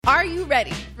Are you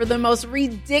ready for the most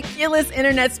ridiculous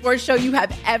internet sports show you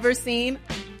have ever seen?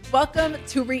 Welcome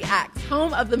to React,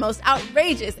 home of the most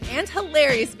outrageous and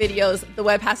hilarious videos the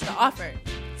web has to offer.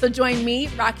 So join me,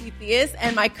 Rocky Theus,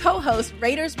 and my co-host,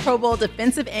 Raiders Pro Bowl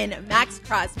defensive end Max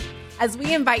Crosby, as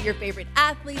we invite your favorite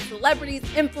athletes, celebrities,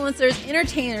 influencers,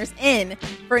 entertainers in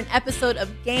for an episode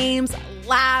of games,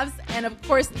 laughs, and of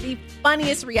course, the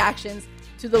funniest reactions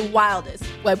to the wildest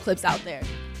web clips out there.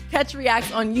 Catch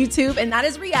Reacts on YouTube, and that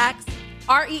is Reacts,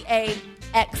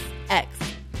 REAXX.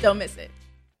 Don't miss it.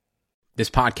 This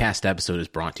podcast episode is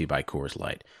brought to you by Coors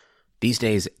Light. These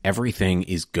days, everything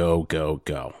is go, go,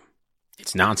 go.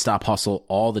 It's nonstop hustle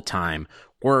all the time.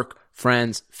 Work,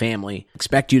 friends, family,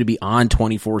 expect you to be on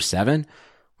 24/7.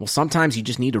 Well, sometimes you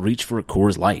just need to reach for a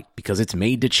Coors Light because it's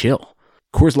made to chill.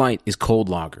 Coors Light is cold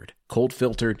lagered, cold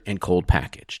filtered, and cold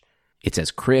packaged. It's as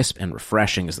crisp and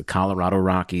refreshing as the Colorado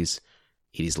Rockies.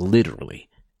 It is literally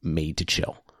made to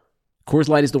chill. Coors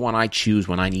Light is the one I choose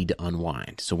when I need to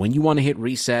unwind. So when you want to hit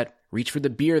reset, reach for the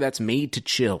beer that's made to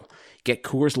chill. Get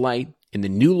Coors Light in the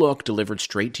new look delivered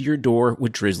straight to your door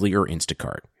with Drizzly or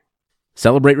Instacart.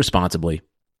 Celebrate responsibly.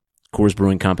 Coors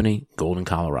Brewing Company, Golden,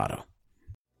 Colorado.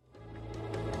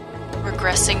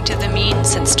 Regressing to the mean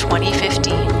since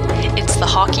 2015, it's the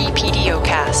Hockey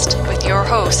PDO-cast with your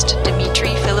host, Dmitry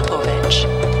Filipovich.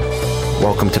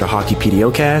 Welcome to the Hockey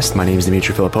PDO-cast. My name is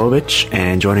Dmitry Filipovich,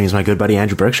 and joining is my good buddy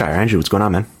Andrew Berkshire. Andrew, what's going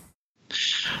on, man?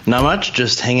 Not much,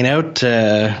 just hanging out,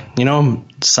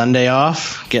 Sunday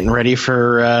off, getting ready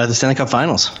for the Stanley Cup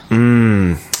Finals.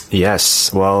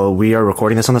 Yes. Well, we are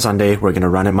recording this on the Sunday. We're going to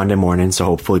run it Monday morning, so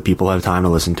hopefully people have time to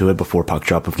listen to it before puck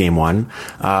drop of Game 1.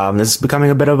 This is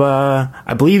becoming a bit of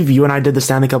I believe you and I did the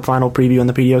Stanley Cup Final preview on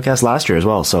the PDO-cast last year as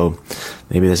well, so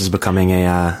maybe this is becoming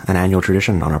an annual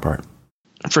tradition on our part.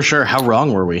 For sure. How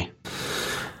wrong were we?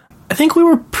 I think we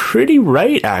were pretty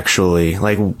right, actually.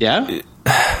 Yeah?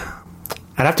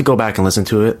 I'd have to go back and listen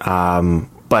to it,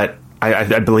 but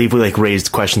I believe we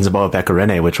raised questions about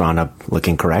Becca-Rene, which wound up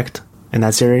looking correct in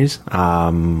that series.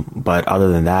 But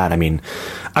other than that, I mean,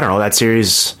 I don't know, that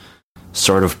series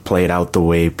sort of played out the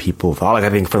way people thought. I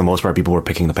think for the most part, people were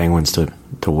picking the Penguins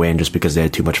to win just because they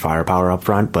had too much firepower up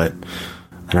front, but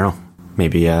I don't know.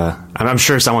 Maybe, I'm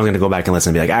sure someone's going to go back and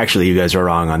listen and be like, actually, you guys are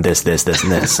wrong on this, and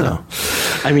this. So,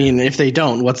 I mean, if they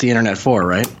don't, what's the internet for,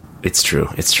 right? It's true.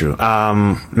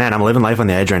 Man, I'm living life on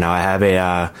the edge right now. I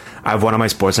have one of my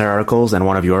Sportsnet articles and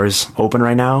one of yours open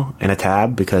right now in a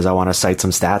tab because I want to cite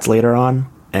some stats later on.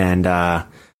 And,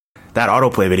 that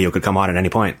autoplay video could come on at any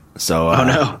point. So, oh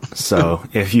no. So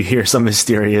if you hear some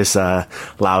mysterious,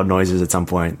 loud noises at some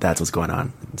point, that's what's going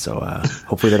on. So,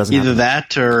 hopefully that doesn't Either happen.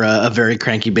 that or a very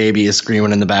cranky baby is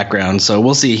screaming in the background. So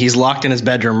we'll see. He's locked in his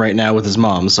bedroom right now with his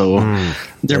mom. So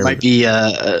there might be,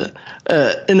 an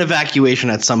evacuation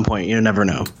at some point. You never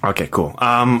know. Okay, cool.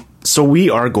 So we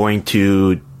are going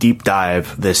to deep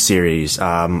dive this series.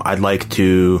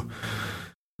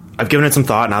 I've given it some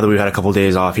thought now that we've had a couple of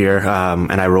days off here,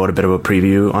 and I wrote a bit of a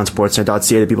preview on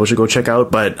sportsnet.ca that people should go check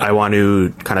out, but I want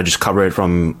to kind of just cover it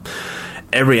from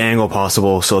every angle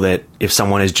possible so that if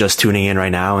someone is just tuning in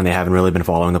right now and they haven't really been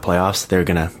following the playoffs, they're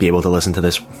going to be able to listen to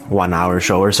this 1 hour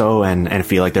show or so and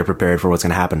feel like they're prepared for what's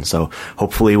going to happen. So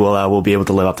hopefully we'll be able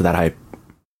to live up to that hype.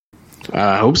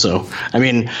 I hope so. I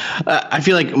mean, I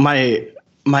feel like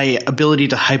my ability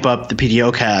to hype up the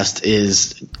PDO cast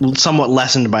is somewhat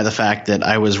lessened by the fact that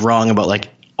I was wrong about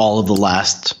all of the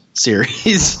last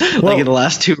series, in the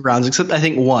last 2 rounds, except I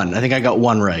think one. I think I got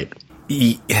one right.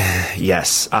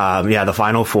 Yes. The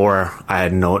final 4, I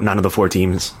had none of the 4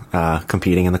 teams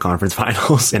competing in the conference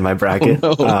finals in my bracket.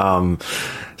 Oh, no.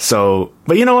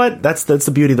 But you know what? That's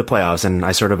the beauty of the playoffs, and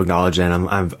I sort of acknowledge it.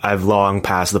 I've long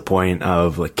passed the point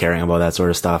of caring about that sort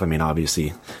of stuff. I mean,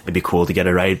 obviously, it'd be cool to get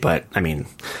it right, but I mean,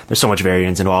 there's so much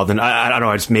variance involved, and I don't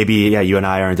know. It's maybe you and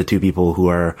I aren't the 2 people who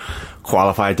are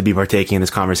qualified to be partaking in this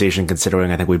conversation.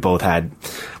 Considering I think we both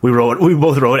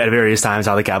wrote at various times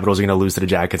how the Capitals are going to lose to the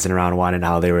Jackets in round 1, and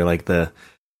how they were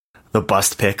the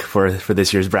bust pick for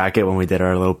this year's bracket when we did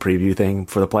our little preview thing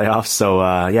for the playoffs. So,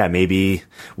 maybe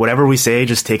whatever we say,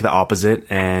 just take the opposite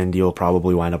and you'll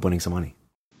probably wind up winning some money.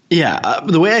 Yeah,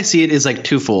 the way I see it is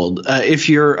twofold. If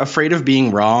you're afraid of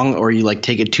being wrong or you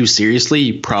take it too seriously,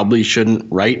 you probably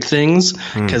shouldn't write things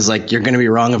because you're going to be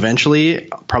wrong eventually,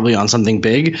 probably on something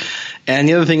big. And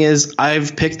the other thing is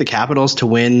I've picked the Capitals to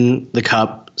win the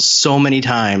Cup so many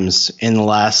times in the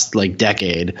last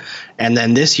decade. And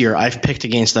then this year I've picked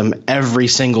against them every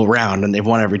single round and they've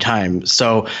won every time.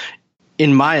 So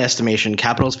in my estimation,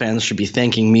 Capitals fans should be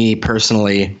thanking me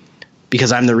personally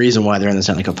because I'm the reason why they're in the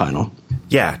Stanley Cup final.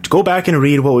 Yeah, go back and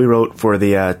read what we wrote for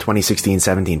the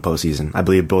 2016-17 postseason. I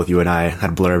believe both you and I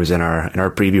had blurbs in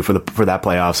our preview for that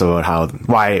playoffs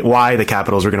about why the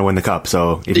Capitals were going to win the cup.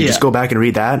 So if you just go back and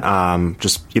read that,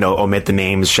 omit the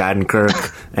names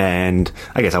Shattenkirk, and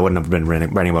I guess I wouldn't have been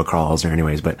writing about Carl Alsner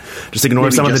anyways, but just ignore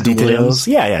maybe some of the details. Williams.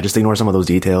 Yeah, just ignore some of those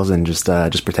details and just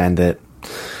pretend that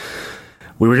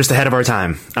we were just ahead of our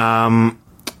time.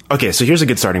 Okay, so here's a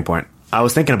good starting point. I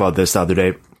was thinking about this the other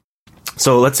day.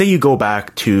 So let's say you go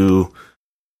back to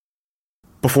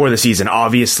before the season.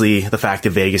 Obviously, the fact that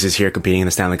Vegas is here competing in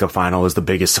the Stanley Cup final is the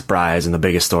biggest surprise and the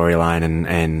biggest storyline.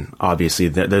 And obviously,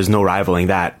 there's no rivaling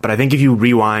that. But I think if you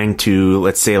rewind to,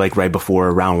 let's say, like right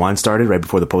before round one started, right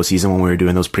before the postseason when we were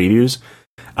doing those previews,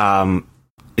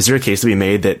 is there a case to be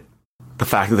made that the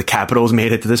fact that the Capitals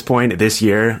made it to this point this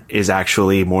year is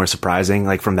actually more surprising,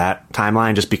 like from that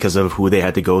timeline, just because of who they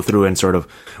had to go through and sort of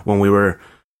when we were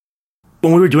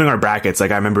doing our brackets, like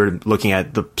I remember looking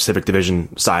at the Pacific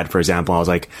Division side, for example, I was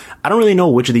like, I don't really know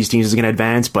which of these teams is going to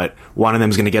advance, but one of them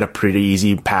is going to get a pretty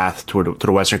easy path to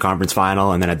the Western Conference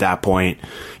final. And then at that point,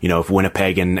 if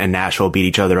Winnipeg and Nashville beat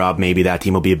each other up, maybe that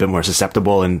team will be a bit more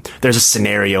susceptible. And there's a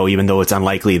scenario, even though it's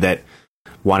unlikely, that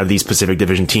one of these Pacific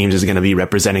Division teams is going to be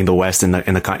representing the West in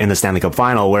the Stanley Cup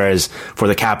final. Whereas for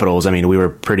the Capitals, I mean, we were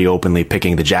pretty openly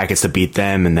picking the Jackets to beat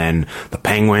them, and then the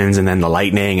Penguins, and then the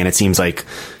Lightning. And it seems like,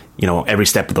 every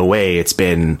step of the way, it's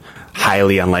been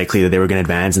highly unlikely that they were going to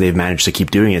advance, and they've managed to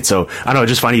keep doing it. So I don't know,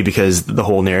 it's just funny because the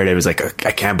whole narrative is like,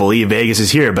 I can't believe Vegas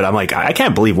is here, but I'm like, I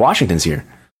can't believe Washington's here.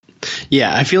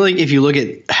 Yeah, I feel like if you look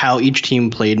at how each team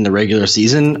played in the regular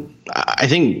season, I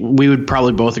think we would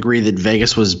probably both agree that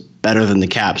Vegas was better than the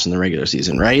Caps in the regular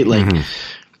season, right? Like,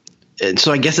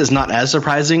 So I guess it's not as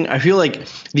surprising. I feel like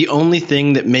the only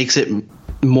thing that makes it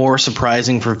more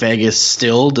surprising for Vegas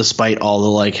still, despite all the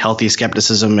like healthy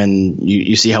skepticism and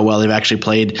you see how well they've actually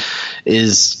played,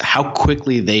 is how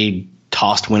quickly they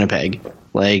tossed Winnipeg.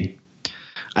 Like,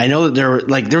 I know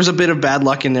that there was a bit of bad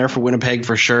luck in there for Winnipeg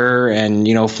for sure, and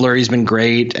Fleury's been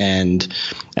great, and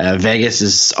Vegas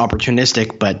is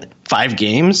opportunistic, but 5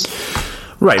 games,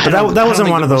 right? But that wasn't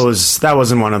one of those. That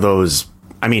wasn't one of those.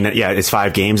 I mean, yeah, it's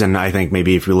 5 games, and I think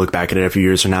maybe if we look back at it a few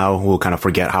years from now, we'll kind of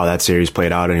forget how that series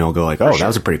played out, and you'll go like, "Oh, that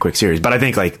was a pretty quick series." But I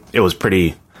think like it was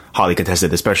pretty hotly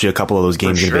contested, especially a couple of those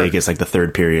games in Vegas, like the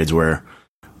third periods where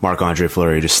Marc-Andre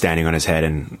Fleury just standing on his head,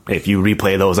 and if you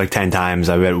replay those like 10 times,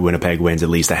 I bet Winnipeg wins at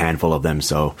least a handful of them.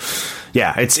 So,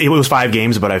 yeah, it was 5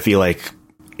 games, but I feel like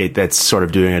that's sort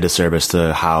of doing a disservice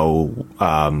to how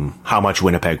much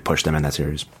Winnipeg pushed them in that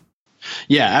series.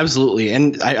 Yeah, absolutely.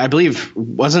 And I believe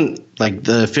wasn't like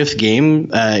the 5th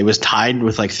game, it was tied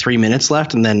with like 3 minutes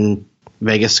left, and then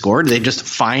Vegas scored. They just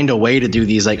find a way to do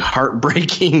these like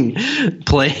heartbreaking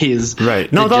plays.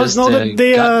 Right. No,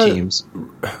 they got teams.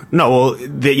 No, well,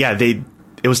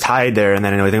 it was tied there, and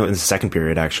then I think it was in the second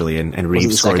period actually, and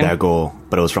Reeves scored that goal,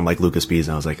 but it was from like Lucas Biza.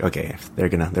 I was like, okay, if they're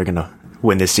gonna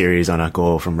win this series on a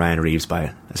goal from Ryan Reeves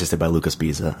assisted by Lucas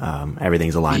Biza.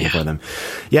 Everything's aligning for them.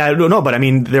 Yeah, no, but I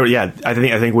mean, I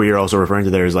think what you're also referring to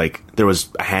there is like there was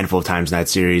a handful of times in that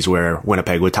series where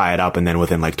Winnipeg would tie it up, and then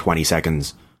within like 20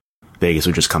 seconds, Vegas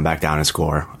would just come back down and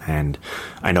score. And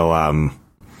I know,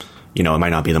 it might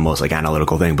not be the most like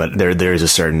analytical thing, but there is a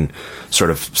certain sort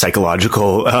of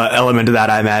psychological element to that,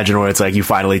 I imagine, where it's like you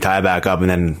finally tie back up, and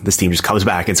then this team just comes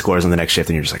back and scores on the next shift,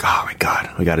 and you're just like, oh my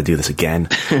god, we got to do this again.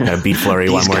 Got to beat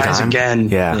Fleury one more time again.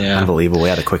 Yeah, unbelievable. We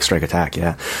had a quick strike attack.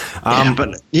 Yeah,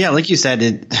 but yeah, like you said,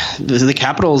 the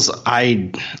Capitals,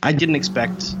 I didn't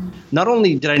expect. Not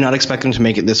only did I not expect them to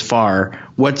make it this far,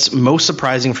 what's most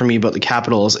surprising for me about the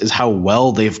Capitals is how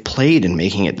well they've played in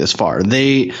making it this far.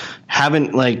 They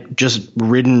haven't like just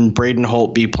ridden Braden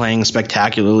Holtby playing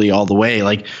spectacularly all the way.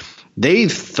 Like, they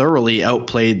thoroughly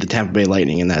outplayed the Tampa Bay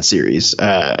Lightning in that series.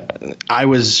 I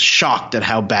was shocked at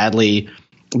how badly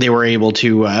they were able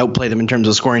to outplay them in terms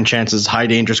of scoring chances, high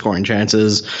danger scoring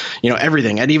chances,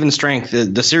 everything at even strength.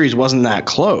 The series wasn't that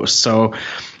close. So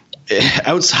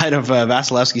outside of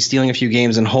Vasilevsky stealing a few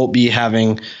games and Holtby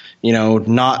having,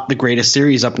 not the greatest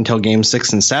series up until game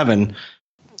 6 and 7,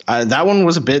 that one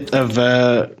was a bit of,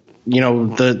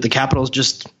 the Capitals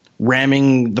just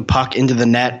ramming the puck into the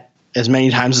net as many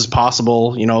times as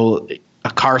possible, a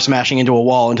car smashing into a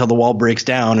wall until the wall breaks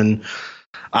down. And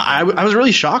I was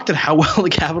really shocked at how well the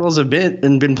Capitals have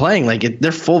been playing. Like,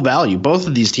 they're full value. Both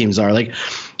of these teams are. Like,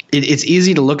 it's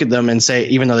easy to look at them and say,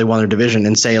 even though they won their division,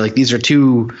 and say like these are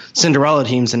 2 Cinderella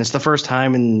teams, and it's the first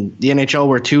time in the NHL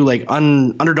where 2 like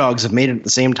underdogs have made it at the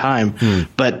same time.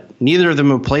 But neither of them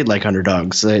have played like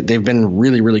underdogs. They've been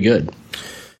really, really good.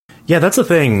 Yeah, that's the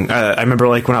thing. I remember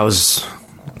like when I was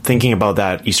thinking about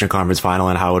that Eastern Conference final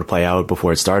and how it would play out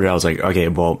before it started, I was like, okay,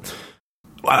 well,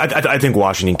 I think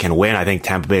Washington can win. I think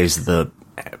Tampa Bay is the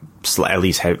at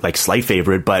least like slight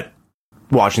favorite, but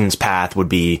Washington's path would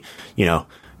be,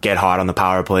 get hot on the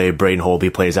power play, Braden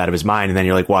Holtby plays out of his mind, and then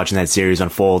you're like watching that series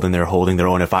unfold and they're holding their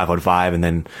own at 5-on-5, and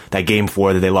then that game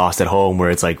 4 that they lost at home where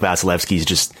it's like Vasilevsky's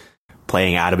just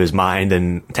playing out of his mind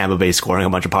and Tampa Bay scoring a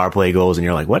bunch of power play goals, and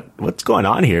you're like, what's going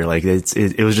on here? Like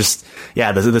it was just,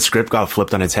 the script got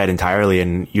flipped on its head entirely,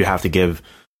 and you have to give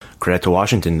credit to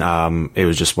Washington. It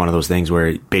was just one of those things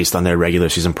where, based on their regular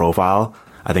season profile,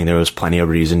 I think there was plenty of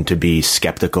reason to be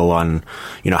skeptical on,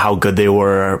 how good they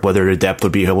were, whether their depth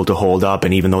would be able to hold up.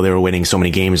 And even though they were winning so many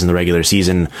games in the regular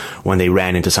season, when they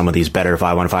ran into some of these better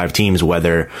 5-on-5 teams,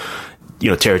 whether,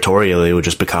 territorially it would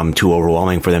just become too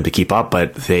overwhelming for them to keep up.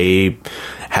 But they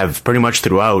have pretty much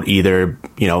throughout either,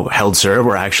 held serve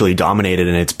or actually dominated.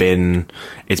 And it's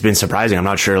been surprising. I'm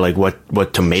not sure like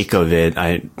what to make of it.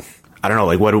 I don't know,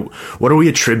 like what are we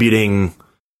attributing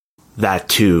that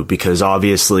too? Because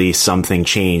obviously something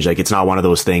changed. Like, it's not one of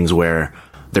those things where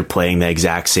they're playing the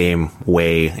exact same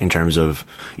way in terms of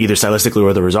either stylistically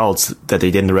or the results that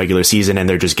they did in the regular season, and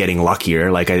they're just getting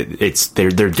luckier. Like,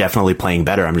 they're definitely playing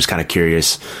better. I'm just kind of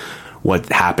curious what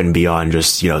happened beyond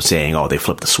just, saying, oh, they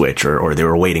flipped the switch or they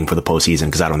were waiting for the postseason,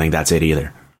 because I don't think that's it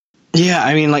either. Yeah,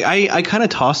 I mean, like, I kind of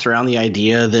tossed around the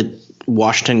idea that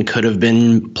Washington could have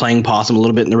been playing possum a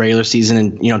little bit in the regular season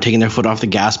and, taking their foot off the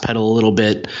gas pedal a little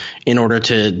bit in order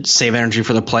to save energy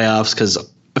for the playoffs, because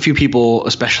a few people,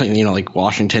 especially, like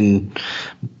Washington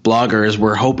bloggers,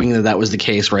 were hoping that was the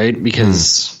case, right?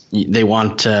 Because they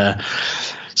want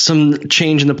some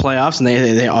change in the playoffs, and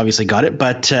they obviously got it.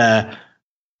 But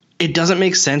it doesn't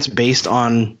make sense based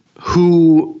on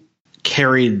who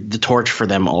carried the torch for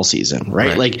them all season,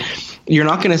 right? Like, you're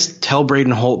not going to tell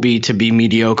Braden Holtby to be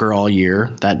mediocre all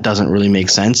year. That doesn't really make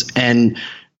sense. And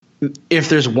if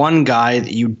there's one guy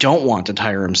that you don't want to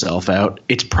tire himself out,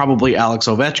 it's probably Alex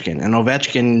Ovechkin. And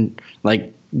Ovechkin,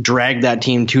 like, dragged that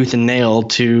team tooth and nail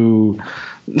to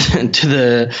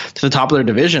the top of their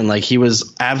division. Like, he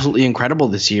was absolutely incredible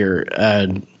this year.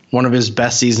 One of his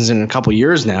best seasons in a couple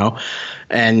years now,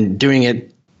 and doing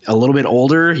it a little bit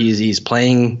older. He's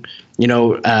playing,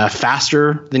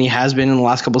 faster than he has been in the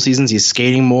last couple of seasons. He's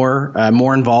skating more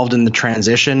involved in the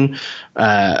transition.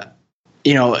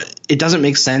 It doesn't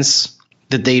make sense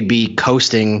that they'd be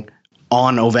coasting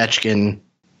on Ovechkin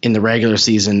in the regular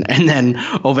season, and then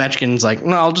Ovechkin's like,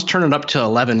 no, I'll just turn it up to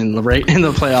 11 in the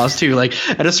playoffs too. Like,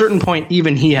 at a certain point,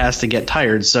 even he has to get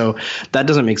tired. So that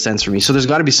doesn't make sense for me. So there's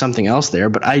got to be something else there,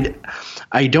 but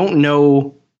I don't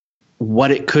know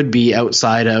what it could be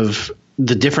outside of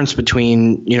the difference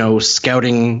between,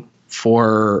 scouting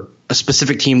for a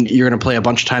specific team that you're going to play a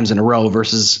bunch of times in a row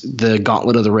versus the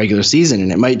gauntlet of the regular season.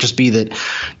 And it might just be that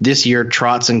this year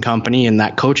Trotz and company and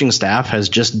that coaching staff has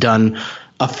just done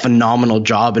a phenomenal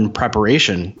job in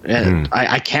preparation. And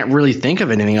I can't really think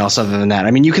of anything else other than that.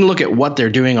 I mean, you can look at what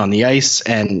they're doing on the ice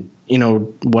and,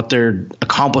 what they're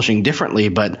accomplishing differently,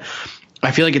 but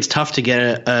I feel like it's tough to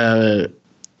get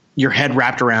your head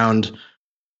wrapped around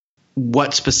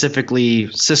what specifically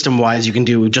system-wise you can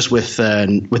do just with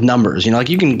numbers. Like,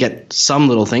 you can get some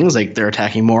little things like they're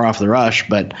attacking more off the rush,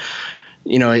 but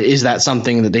is that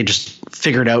something that they just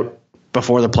figured out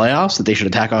before the playoffs, that they should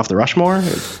attack off the rush more? I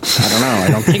don't know. I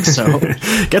don't think so.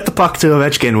 Get the puck to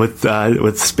Ovechkin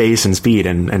with space and speed,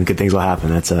 and good things will happen.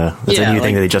 That's a new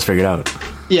thing that they just figured out.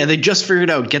 Yeah, they just figured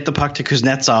out get the puck to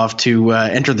Kuznetsov to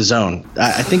enter the zone.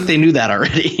 I think they knew that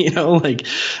already.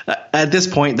 At this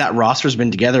point, that roster's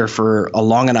been together for a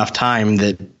long enough time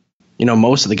that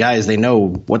most of the guys, they know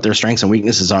what their strengths and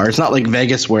weaknesses are. It's not like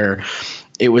Vegas where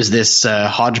it was this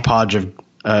hodgepodge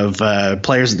of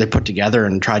players that they put together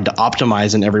and tried to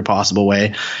optimize in every possible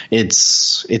way.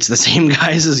 It's the same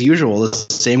guys as usual, the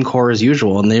same core as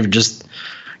usual, and they've just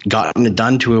gotten it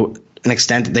done to an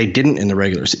extent that they didn't in the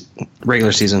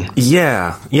regular season.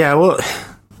 Yeah. Well,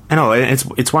 I know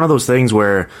it's one of those things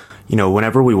where,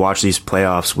 whenever we watch these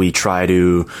playoffs, we try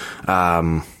to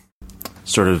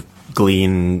sort of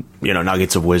glean,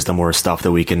 nuggets of wisdom or stuff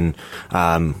that we can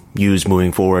use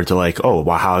moving forward to, like, oh,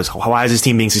 wow, why is this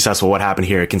team being successful? What happened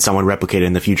here? Can someone replicate it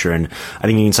in the future? And I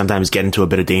think you can sometimes get into a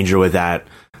bit of danger with that.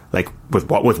 Like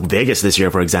with Vegas this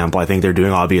year, for example, I think they're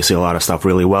doing obviously a lot of stuff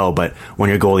really well, but when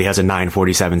your goalie has a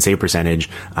 .947 save percentage,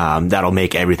 that'll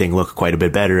make everything look quite a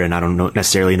bit better. And I don't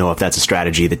necessarily know if that's a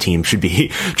strategy the team should be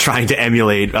trying to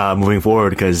emulate moving forward,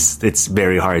 because it's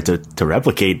very hard to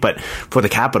replicate. But for the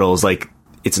Capitals, like,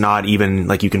 it's not even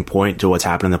like you can point to what's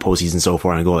happened in the postseason so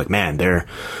far and go like, man, they're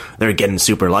getting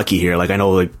super lucky here. Like, I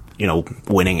know, like,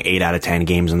 winning 8 out of 10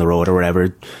 games on the road or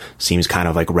whatever seems kind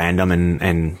of like random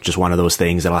and just one of those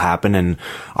things that'll happen. And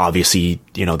obviously,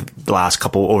 the last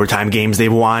couple overtime games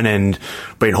they've won, and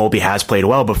Braden Holtby has played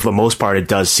well, but for the most part, it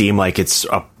does seem like it's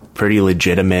a pretty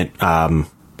legitimate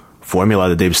formula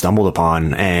that they've stumbled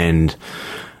upon. And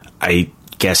I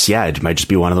guess, it might just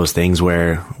be one of those things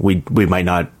where we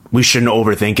shouldn't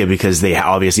overthink it, because they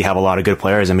obviously have a lot of good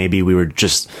players, and maybe we were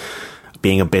just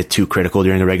being a bit too critical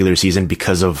during the regular season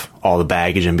because of all the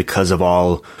baggage and because of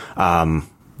all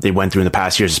they went through in the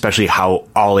past years, especially how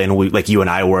all in like you and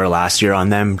I were last year on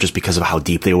them, just because of how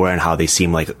deep they were and how they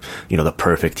seemed like, the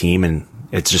perfect team. And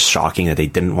it's just shocking that they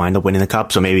didn't wind up winning the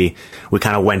cup. So maybe we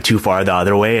kind of went too far the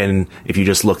other way. And if you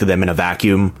just looked at them in a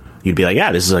vacuum, you'd be like,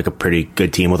 yeah, this is like a pretty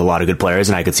good team with a lot of good players,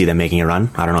 and I could see them making a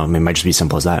run. I don't know. It might just be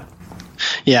simple as that.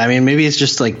 Yeah, I mean, maybe it's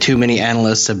just like too many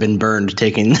analysts have been burned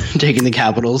taking the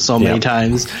Capitals so many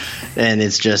times, and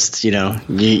it's just, you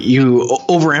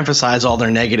overemphasize all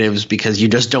their negatives because you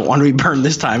just don't want to be burned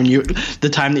this time. The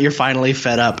time that you're finally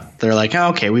fed up, they're like, oh,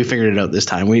 okay, we figured it out this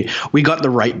time. We got the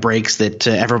right breaks that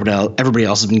everybody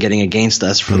else has been getting against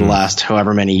us for the last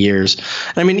however many years.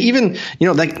 And I mean, even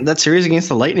that series against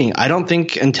the Lightning, I don't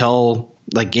think until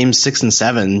like games 6 and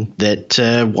 7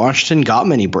 that Washington got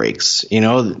many breaks. I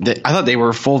thought they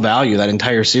were full value that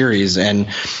entire series. And,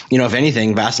 if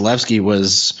anything, Vasilevsky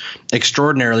was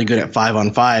extraordinarily good at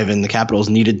 5-on-5, and the Capitals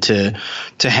needed to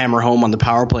hammer home on the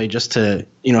power play just to,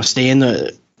 stay in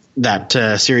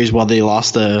that series while they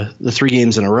lost the 3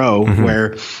 games in a row,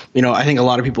 where, I think a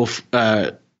lot of people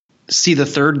see the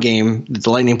third game that the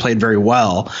Lightning played very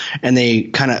well, and they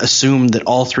kind of assumed that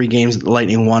all 3 games that the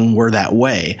Lightning won were that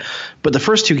way. But the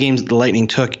first 2 games that the Lightning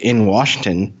took in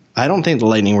Washington, I don't think the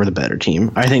Lightning were the better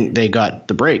team. I think they got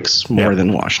the breaks more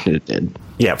than Washington did.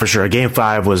 Yeah, for sure. Game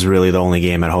 5 was really the only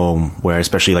game at home where,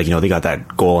 especially they got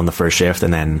that goal in the first shift,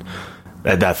 and then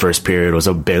that first period was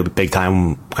a big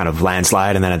time kind of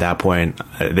landslide, and then at that point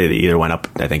they either went up,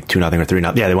 I think 2-0 or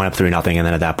 3-0. Yeah, they went up 3-0, and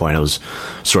then at that point it was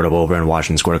sort of over, and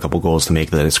Washington scored a couple goals to make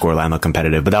the scoreline look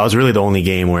competitive. But that was really the only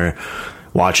game where,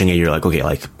 watching it, you're like, okay,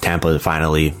 like Tampa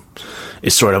finally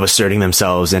is sort of asserting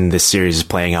themselves, and this series is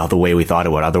playing out the way we thought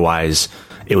it would. Otherwise,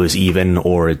 it was even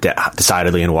or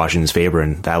decidedly in Washington's favor,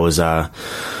 and that was I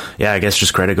guess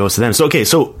just credit goes to them. So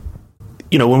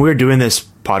when we were doing this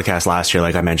podcast last year,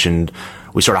 like I mentioned,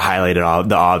 we sort of highlighted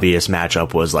the obvious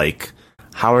matchup was like,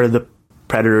 how are the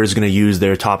Predators going to use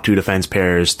their top 2 defense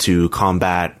pairs to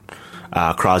combat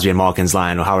Crosby and Malkin's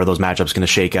line? How are those matchups going to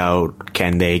shake out?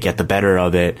 Can they get the better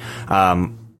of it?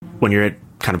 When you're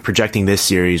kind of projecting this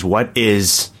series, what's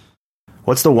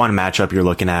the one matchup you're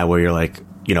looking at where you're like,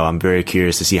 I'm very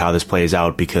curious to see how this plays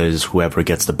out, because whoever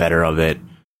gets the better of it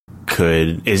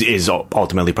is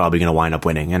ultimately probably going to wind up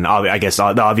winning. And I guess the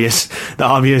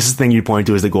obvious thing you point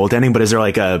to is the goaltending, but is there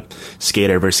like a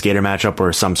skater versus skater matchup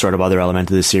or some sort of other element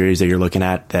of this series that you're looking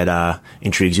at that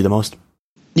intrigues you the most?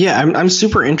 Yeah, I'm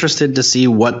super interested to see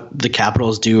what the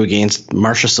Capitals do against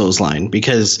Marchessault's line,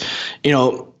 because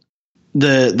the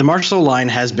Marchessault line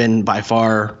has been by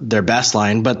far their best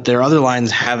line, but their other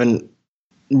lines haven't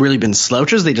really been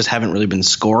slouches. They just haven't really been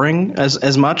scoring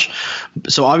as much.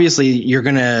 So obviously you're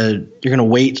gonna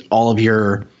weight all of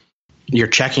your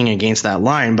checking against that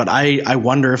line. But I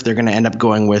wonder if they're gonna end up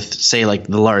going with, say, like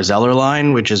the Lars Eller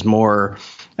line, which is more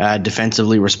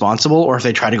defensively responsible, or if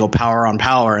they try to go power on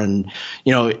power and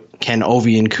can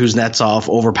Ovi and Kuznetsov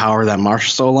overpower that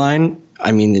Marchessault line.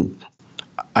 I mean,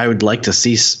 I would like to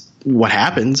see what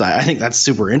happens. I think that's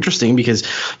super interesting, because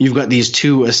you've got these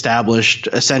 2 established,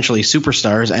 essentially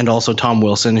superstars, and also Tom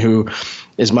Wilson, who,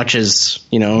 as much as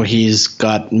he's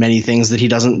got many things that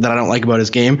I don't like about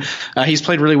his game, he's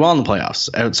played really well in the playoffs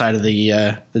outside of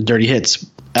the dirty hits.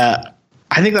 I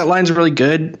think that line's really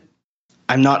good.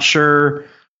 I'm not sure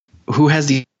who has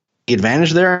the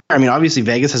advantage there. I mean, obviously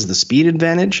Vegas has the speed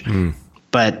advantage,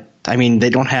 but I mean, they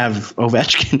don't have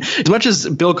Ovechkin. As much as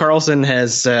Bill Karlsson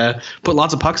has put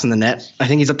lots of pucks in the net, I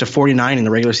think he's up to 49 in the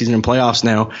regular season and playoffs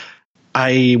now.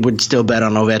 I would still bet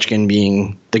on Ovechkin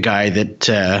being the guy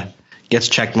that gets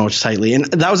checked most tightly. And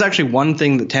that was actually one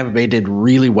thing that Tampa Bay did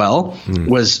really well,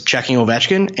 was checking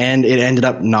Ovechkin, and it ended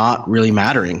up not really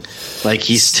mattering. Like,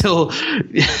 he still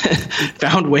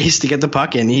found ways to get the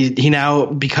puck in. He now,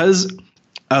 because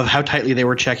of how tightly they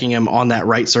were checking him on that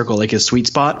right circle, like his sweet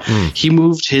spot, he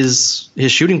moved his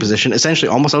shooting position essentially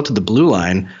almost out to the blue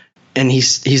line, and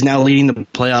he's now leading the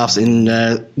playoffs in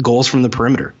goals from the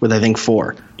perimeter with, I think,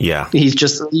 4. Yeah, you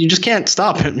just can't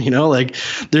stop him. Like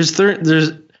there's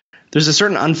a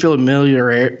certain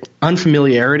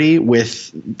unfamiliarity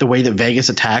with the way that Vegas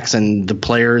attacks and the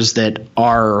players that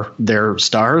are their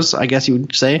stars, I guess you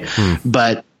would say.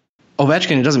 But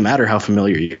Ovechkin, it doesn't matter how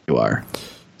familiar you are.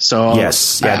 So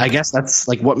yes, yeah. I guess that's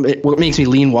like what makes me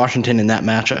lean Washington in that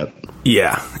matchup.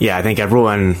 Yeah, I think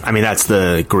everyone. I mean, that's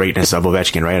the greatness of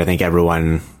Ovechkin, right? I think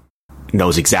everyone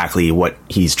knows exactly what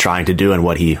he's trying to do and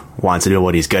what he wants to do,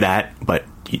 what he's good at. But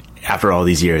after all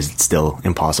these years, it's still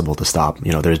impossible to stop.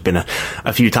 You know, there's been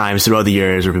a few times throughout the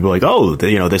years where people are like, oh,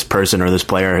 this person or this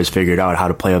player has figured out how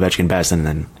to play Ovechkin best, and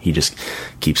then he just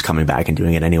keeps coming back and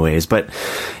doing it anyways. But,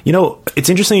 it's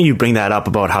interesting you bring that up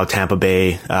about how Tampa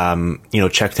Bay,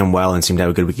 checked him well and seemed to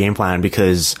have a good game plan,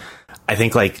 because I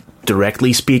think, like,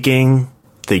 directly speaking,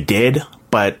 they did,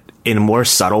 but in more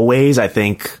subtle ways, I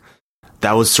think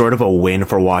that was sort of a win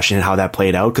for Washington, how that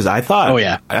played out. Because I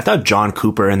thought John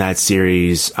Cooper in that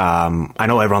series, I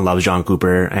know everyone loves John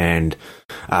Cooper, and,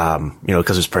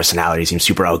 because his personality seems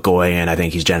super outgoing, and I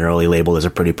think he's generally labeled as a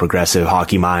pretty progressive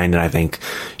hockey mind. And I think,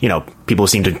 people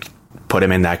seem to put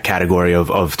him in that category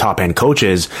of top end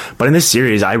coaches. But in this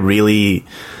series, I really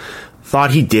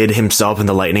thought he did himself and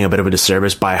the Lightning a bit of a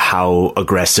disservice by how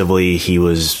aggressively he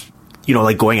was,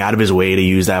 like going out of his way to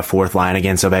use that fourth line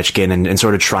against Ovechkin and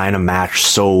sort of trying to match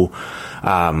so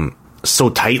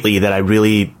tightly that I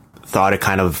really thought it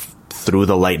kind of threw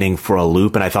the Lightning for a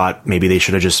loop. And I thought maybe they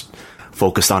should have just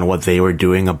focused on what they were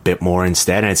doing a bit more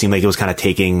instead. And it seemed like it was kind of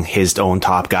taking his own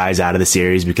top guys out of the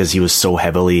series because he was so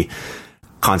heavily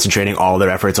concentrating all their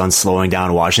efforts on slowing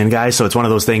down Washington guys. So it's one of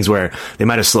those things where they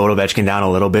might have slowed Ovechkin down a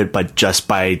little bit, but just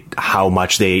by how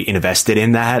much they invested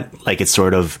in that, like, it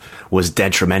sort of was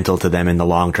detrimental to them in the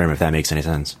long term, if that makes any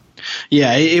sense.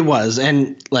 Yeah, it was.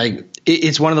 And like,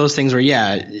 it's one of those things where,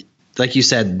 yeah, like you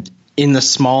said, in the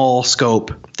small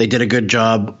scope, they did a good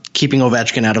job keeping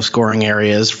Ovechkin out of scoring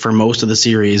areas for most of the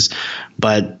series.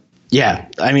 But yeah,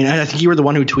 I mean, I think you were the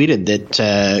one who tweeted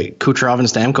that Kucherov and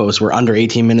Stamkos were under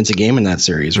 18 minutes a game in that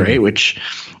series, right? Mm-hmm. Which,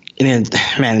 in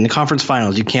the conference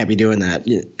finals, you can't be doing that.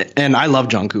 And I love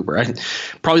John Cooper.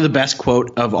 Probably the best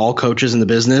quote of all coaches in the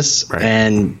business, right.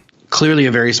 And clearly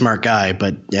a very smart guy.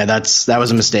 But yeah, that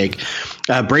was a mistake.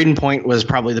 Braden Point was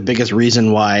probably the biggest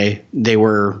reason why they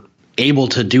were able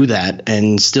to do that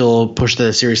and still push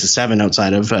the series to 7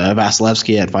 outside of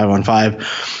Vasilevsky at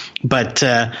 5-on-5. But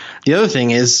the other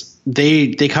thing is,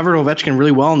 they covered Ovechkin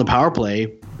really well in the power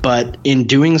play, but in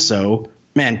doing so,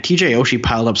 man, TJ Oshie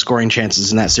piled up scoring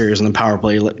chances in that series on the power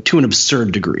play to an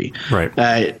absurd degree.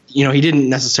 Right. He didn't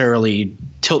necessarily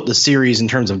tilt the series in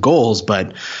terms of goals,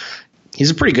 but he's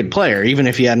a pretty good player. Even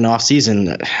if he had an off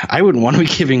season, I wouldn't want to be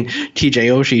giving TJ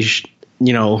Oshie,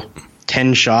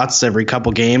 10 shots every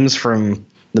couple games from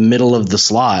the middle of the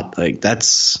slot. Like,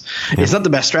 it's not the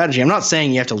best strategy. I'm not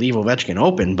saying you have to leave Ovechkin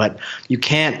open, but you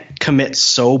can't commit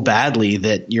so badly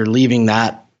that you're leaving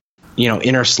that,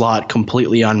 inner slot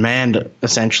completely unmanned,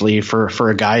 essentially, for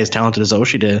a guy as talented as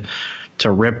Oshie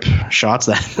to rip shots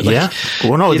that.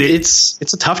 Well, no, it's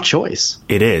a tough choice.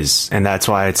 It is, and that's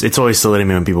why it's always silly to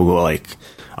me when people go like,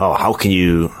 oh, how can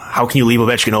you leave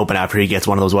Ovechkin open after he gets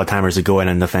one of those one-timers to go in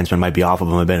and the defenseman might be off of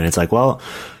him a bit? And it's like, well,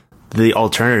 the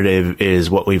alternative is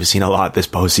what we've seen a lot this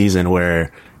postseason,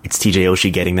 where it's TJ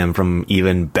Oshie getting them from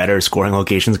even better scoring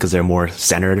locations because they're more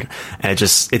centered. And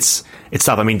it's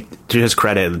tough. I mean, to his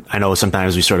credit, I know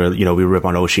sometimes we sort of, we rip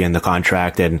on Oshie and the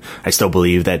contract, and I still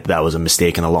believe that was a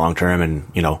mistake in the long term, and,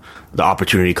 the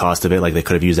opportunity cost of it, like, they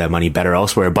could have used that money better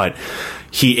elsewhere. But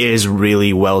he is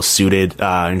really well suited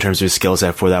in terms of his skill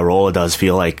set for that role. It does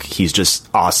feel like he's just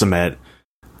awesome at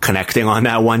connecting on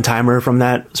that one-timer from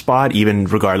that spot, even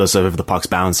regardless of if the puck's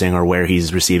bouncing or where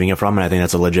he's receiving it from. And I think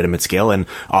that's a legitimate skill. And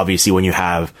obviously when you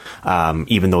have,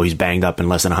 even though he's banged up and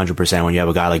less than 100%, when you have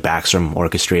a guy like Backstrom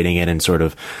orchestrating it and sort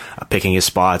of picking his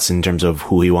spots in terms of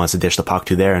who he wants to dish the puck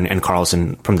to there, and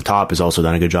Carlson from the top has also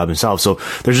done a good job himself. So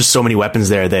there's just so many weapons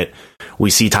there that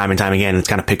we see time and time again. It's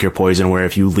kind of pick your poison, where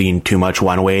if you lean too much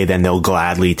one way, then they'll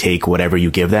gladly take whatever you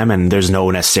give them. And there's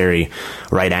no necessary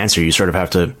right answer. You sort of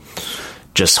have to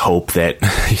just hope that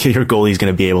your goalie is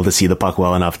going to be able to see the puck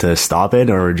well enough to stop it,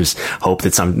 or just hope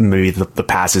that maybe the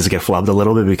passes get flubbed a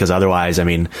little bit, because otherwise, I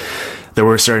mean, there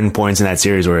were certain points in that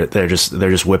series where they're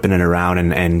just whipping it around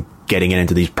and getting it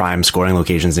into these prime scoring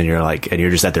locations, and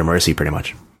you're just at their mercy pretty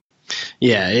much.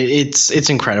 Yeah, it's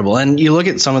incredible. And you look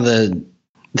at some of the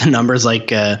numbers,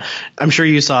 like I'm sure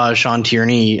you saw Sean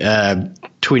Tierney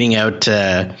tweeting out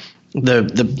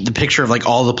the picture of like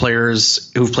all the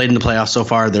players who've played in the playoffs so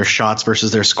far, their shots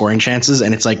versus their scoring chances,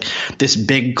 and it's like this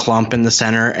big clump in the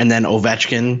center, and then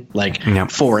Ovechkin like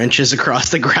 4 inches across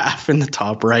the graph in the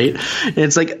top right. And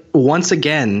it's like, once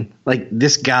again, like,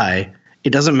 this guy,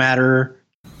 it doesn't matter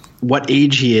what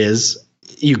age he is,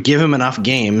 you give him enough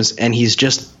games and he's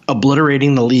just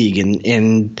obliterating the league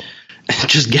and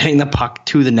just getting the puck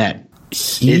to the net.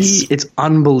 It's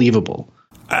unbelievable.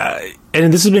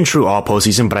 And this has been true all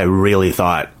postseason, but I really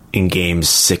thought in games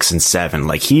 6 and 7,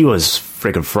 like he was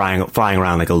freaking flying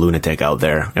around like a lunatic out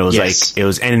there. It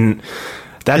was and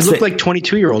that's it looked like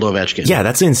 22-year-old Ovechkin. Yeah,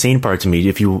 that's the insane part to me.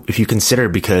 If you consider,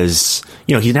 because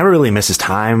he never really misses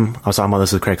time. I was talking about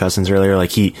this with Craig Cousins earlier.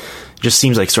 Like he just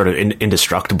seems like sort of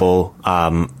indestructible,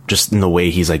 just in the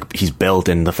way he's built,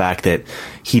 and the fact that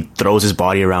he throws his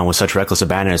body around with such reckless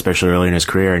abandon, especially early in his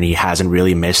career, and he hasn't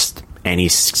really missed any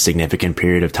significant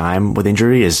period of time with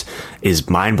injury is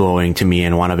mind-blowing to me,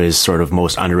 and one of his sort of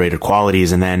most underrated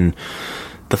qualities. And then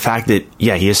the fact that he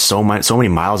has so many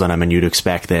miles on him, and you'd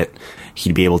expect that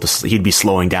he'd be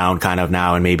slowing down kind of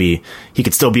now, and maybe he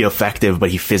could still be effective, but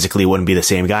he physically wouldn't be the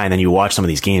same guy. And then you watch some of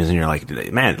these games and you're like,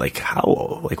 man, like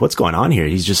how, like what's going on here?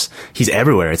 He's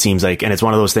everywhere, it seems like. And it's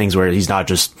one of those things where he's not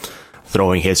just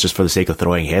throwing hits just for the sake of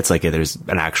throwing hits. Like there's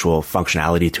an actual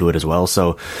functionality to it as well.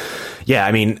 So yeah,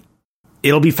 I mean,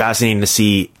 it'll be fascinating to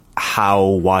see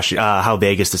how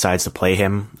Vegas decides to play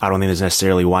him. I don't think there's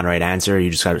necessarily one right answer. You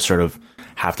just got to sort of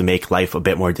have to make life a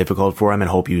bit more difficult for him and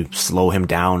hope you slow him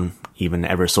down even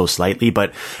ever so slightly.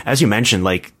 But as you mentioned,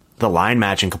 like the line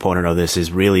matching component of this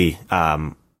is really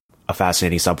a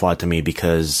fascinating subplot to me,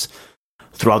 because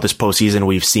throughout this postseason,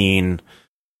 we've seen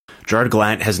Gerard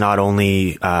Gallant has not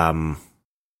only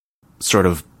sort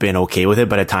of been okay with it,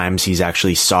 but at times he's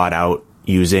actually sought out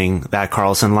using that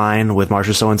Karlsson line with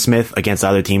Marchessault and Smith against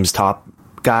other teams' top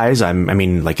guys. I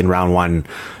mean, like in round 1,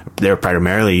 they were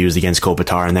primarily used against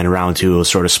Kopitar, and then in round 2 it was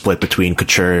sort of split between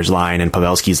Couture's line and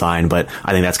Pavelski's line. But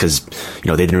I think that's because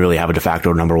they didn't really have a de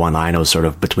facto number 1 line. It was sort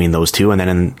of between those two. And then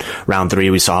in round 3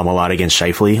 we saw him a lot against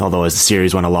Scheifele, although as the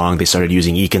series went along they started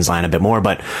using Eakin's line a bit more.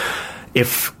 But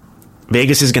if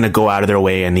Vegas is going to go out of their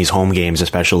way in these home games,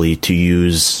 especially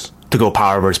to go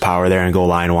power versus power there and go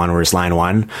line 1 versus line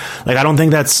 1, like I don't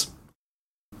think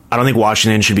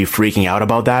Washington should be freaking out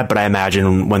about that, but I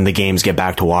imagine when the games get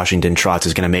back to Washington, Trotz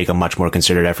is going to make a much more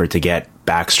considered effort to get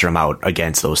Backstrom out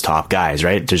against those top guys,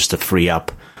 right? Just to free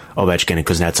up Ovechkin and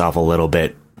Kuznetsov a little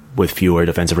bit with fewer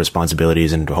defensive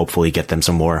responsibilities, and hopefully get them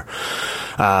some more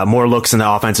looks in the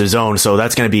offensive zone. So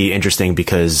that's going to be interesting,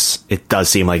 because it does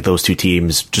seem like those two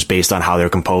teams, just based on how they're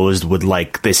composed, would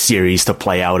like this series to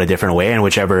play out a different way, and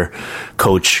whichever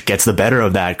coach gets the better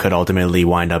of that could ultimately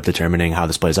wind up determining how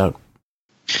this plays out.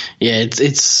 Yeah,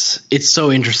 it's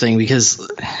so interesting, because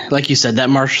like you said, that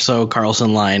Marchessault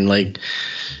Karlsson line, like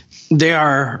they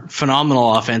are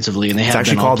phenomenal offensively, and they have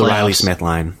actually called the Riley Smith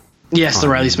line. Yes, the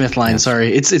Riley Smith line. Yes.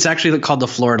 Sorry, it's actually called the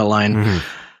Florida line,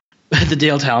 the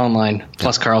Dale Talon line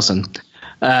plus Karlsson.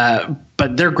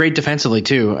 But they're great defensively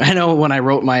too. I know when I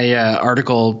wrote my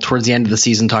article towards the end of the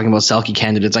season talking about Selke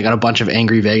candidates, I got a bunch of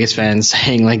angry Vegas fans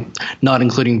saying like not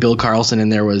including Bill Karlsson in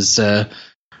there was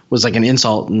like an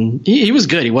insult, and he was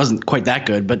good. He wasn't quite that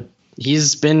good, but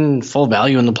he's been full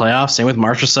value in the playoffs. Same with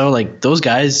Marchessault. Like those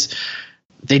guys,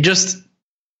 I'm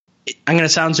going to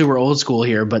sound super old school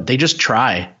here, but they just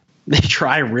try. They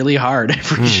try really hard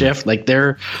every shift. Like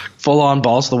they're full on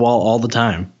balls to the wall all the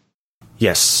time.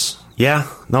 Yes. Yeah.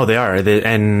 No, they are.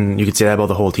 And you could say that about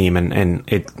the whole team. And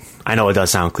I know it does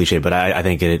sound cliche, but I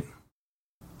think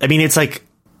it's like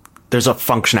there's a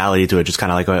functionality to it, just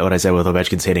kind of like what I said with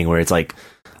Ovechkin's hitting, where it's like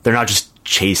they're not just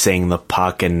chasing the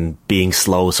puck and being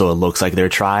slow so it looks like they're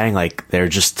trying. Like they're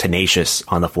just tenacious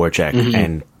on the forecheck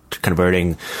and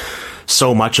converting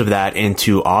so much of that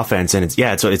into offense. And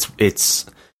it's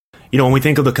when we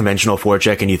think of the conventional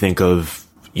forecheck and you think of,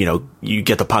 you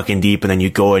get the puck in deep and then you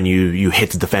go and you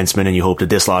hit the defenseman and you hope to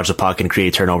dislodge the puck and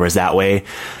create turnovers that way.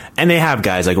 And they have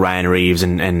guys like Ryan Reeves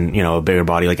and a bigger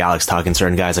body like Alex Tuch and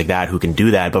certain guys like that who can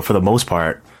do that. But for the most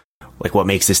part, like what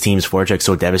makes this team's forecheck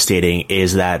so devastating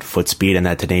is that foot speed and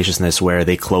that tenaciousness, where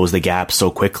they close the gap so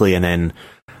quickly, and then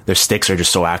their sticks are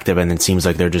just so active, and it seems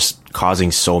like they're just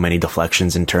causing so many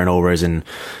deflections and turnovers, and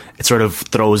it sort of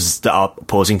throws the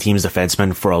opposing team's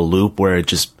defenseman for a loop where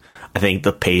I think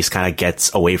the pace kind of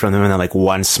gets away from them, and then like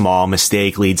one small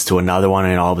mistake leads to another one,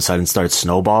 and all of a sudden starts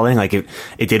snowballing. Like it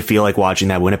did feel like watching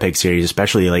that Winnipeg series,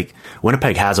 especially like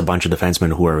Winnipeg has a bunch of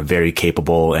defensemen who are very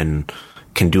capable and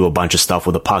can do a bunch of stuff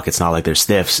with the puck. It's not like they're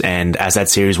stiffs. And as that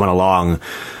series went along,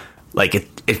 like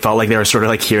it felt like they were sort of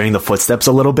like hearing the footsteps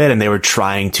a little bit, and they were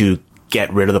trying to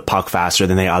get rid of the puck faster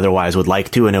than they otherwise would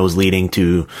like to, and it was leading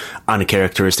to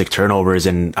uncharacteristic turnovers.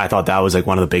 And I thought that was like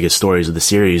one of the biggest stories of the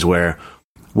series, where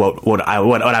what I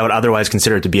would otherwise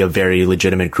consider to be a very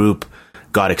legitimate group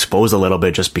got exposed a little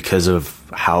bit just because of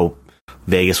how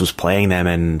Vegas was playing them,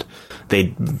 and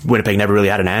Winnipeg never really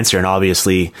had an answer. And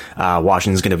obviously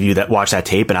Washington's going to watch that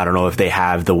tape, and I don't know if they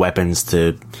have the weapons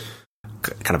to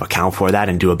kind of account for that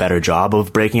and do a better job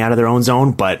of breaking out of their own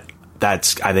zone. But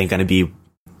that's, I think, going to be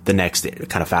the next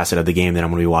kind of facet of the game that I'm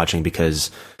going to be watching,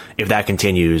 because if that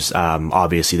continues,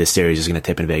 obviously this series is going to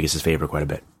tip in Vegas' favor quite a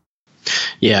bit.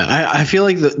 Yeah, I feel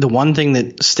like the one thing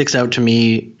that sticks out to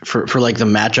me for like the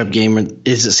matchup game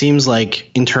is it seems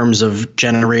like in terms of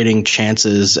generating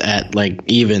chances at like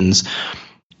evens,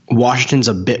 Washington's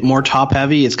a bit more top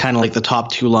heavy. It's kind of like the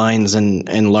top two lines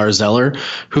and Lars Eller,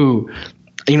 who,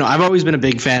 you know, I've always been a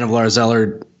big fan of Lars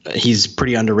Eller. He's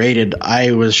pretty underrated.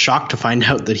 I was shocked to find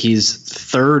out that he's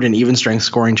third in even strength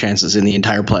scoring chances in the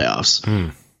entire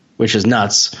playoffs. Which is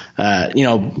nuts. You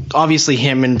know, obviously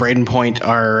him and Braden Point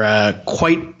are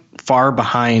quite far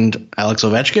behind Alex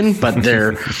Ovechkin, but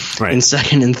they're right in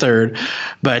second and third.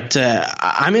 But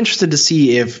I'm interested to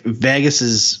see if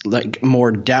Vegas's like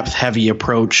more depth heavy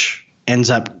approach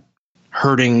ends up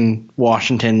hurting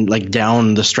Washington like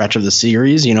down the stretch of the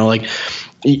series. You know, like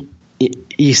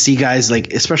you see guys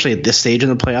like, especially at this stage in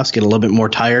the playoffs, get a little bit more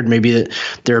tired. Maybe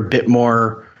they're a bit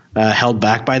more held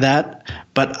back by that.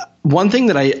 But one thing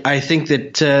that I think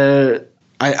that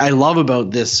I love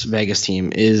about this Vegas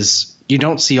team is you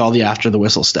don't see all the after the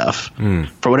whistle stuff.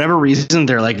 For whatever reason,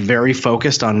 they're like very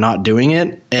focused on not doing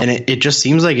it. And it just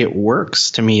seems like it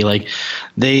works to me. Like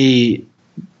they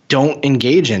don't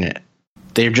engage in it.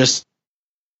 They're just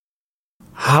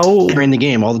in the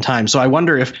game all the time. So I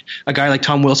wonder if a guy like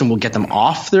Tom Wilson will get them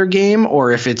off their game,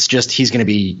 or if it's just he's going to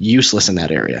be useless in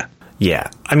that area. Yeah.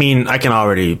 I mean, I can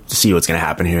already see what's going to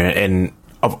happen here. And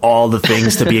of all the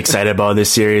things to be excited about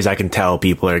this series, I can tell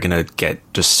people are going to get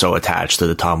just so attached to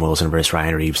the Tom Wilson versus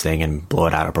Ryan Reeves thing and blow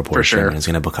it out of proportion. For sure. And it's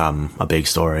going to become a big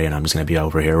story, and I'm just going to be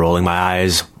over here rolling my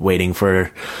eyes, waiting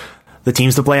for the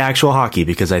teams to play actual hockey,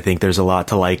 because I think there's a lot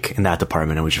to like in that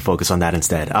department, and we should focus on that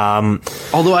instead.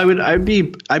 Although I'd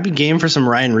be game for some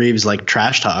Ryan Reeves like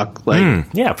trash talk, like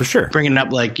yeah, for sure, bringing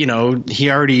up like, you know, he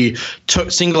already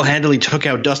single-handedly took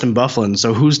out Dustin Byfuglien,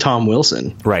 so who's Tom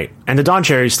Wilson? Right. And the Don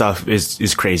Cherry stuff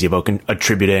is crazy about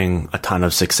attributing a ton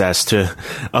of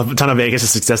Vegas'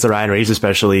 success to Ryan Reeves,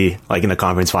 especially like in the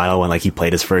conference final when like he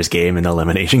played his first game in the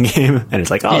elimination game, and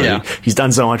it's like, oh yeah, he's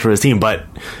done so much for his team, but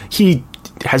he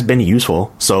has been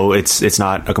useful, so it's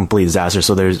not a complete disaster.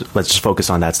 So let's just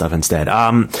focus on that stuff instead.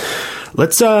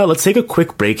 Let's take a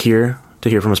quick break here to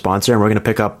hear from a sponsor, and we're going to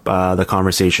pick up the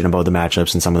conversation about the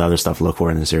matchups and some of the other stuff to look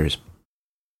for in the series.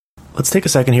 Let's take a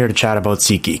second here to chat about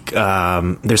SeatGeek.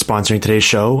 They're sponsoring today's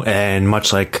show, and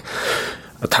much like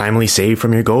a timely save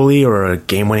from your goalie or a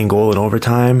game-winning goal in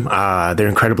overtime, they're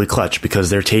incredibly clutch,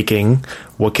 because they're taking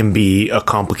what can be a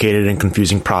complicated and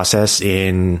confusing process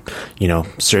in, you know,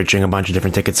 searching a bunch of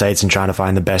different ticket sites and trying to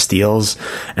find the best deals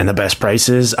and the best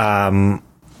prices.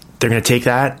 They're going to take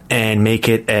that and make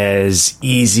it as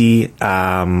easy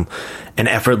and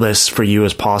effortless for you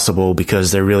as possible,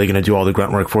 because they're really going to do all the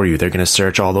grunt work for you. They're going to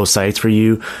search all those sites for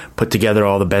you, put together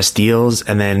all the best deals,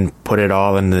 and then put it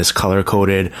all in this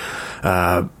color-coded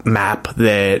map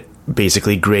that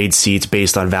basically grades seats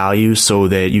based on value, so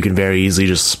that you can very easily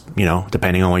just, you know,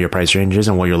 depending on what your price range is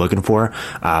and what you're looking for,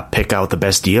 pick out the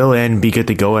best deal and be good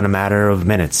to go in a matter of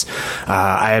minutes.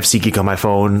 I have SeatGeek on my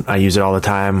phone. I use it all the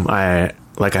time.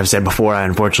 Like I've said before, I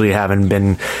unfortunately haven't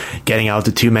been getting out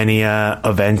to too many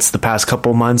events the past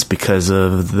couple months because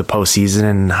of the postseason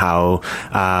and how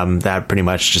that pretty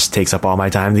much just takes up all my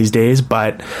time these days.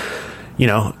 But, you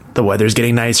know, the weather's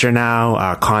getting nicer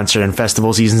now. Concert and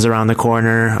festival season's around the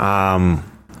corner.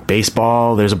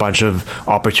 Baseball, there's a bunch of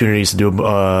opportunities to do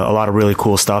a lot of really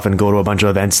cool stuff and go to a bunch of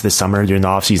events this summer during the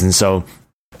off season. So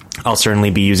I'll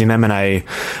certainly be using them, and I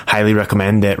highly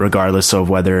recommend that, regardless of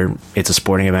whether it's a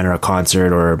sporting event or a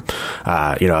concert or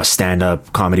you know, a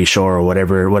stand-up comedy show or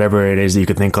whatever it is that you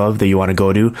could think of that you want to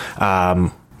go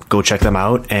to. Go check them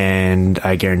out, and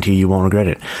I guarantee you won't regret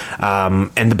it.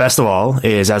 And the best of all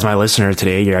is, as my listener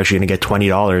today, you're actually going to get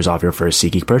 $20 off your first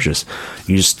SeatGeek purchase.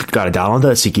 You just got to download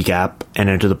the SeatGeek app and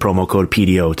enter the promo code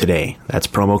PDO today. That's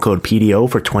promo code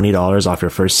PDO for $20 off your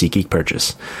first SeatGeek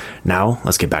purchase. Now,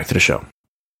 let's get back to the show.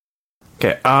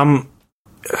 Okay.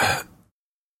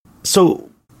 So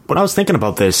when I was thinking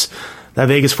about this, that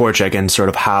Vegas forecheck and sort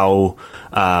of how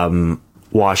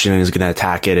Washington is going to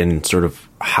attack it, and sort of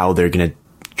how they're going to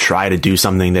try to do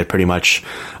something that pretty much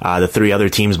the three other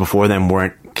teams before them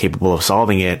weren't capable of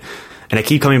solving it. And I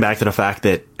keep coming back to the fact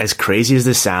that, as crazy as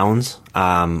this sounds,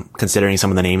 considering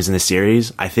some of the names in this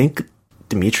series, I think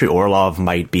Dmitry Orlov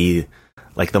might be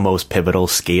like the most pivotal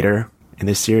skater in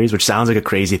this series, which sounds like a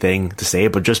crazy thing to say,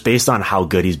 but just based on how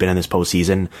good he's been in this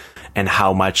postseason and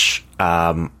how much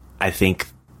I think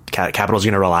Capital's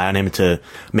going to rely on him to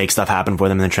make stuff happen for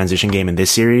them in the transition game in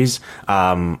this series,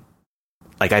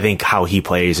 like, I think how he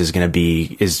plays is going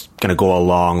to go a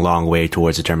long, long way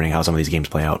towards determining how some of these games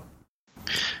play out.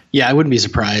 Yeah, I wouldn't be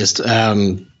surprised. A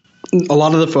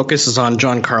lot of the focus is on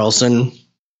John Carlson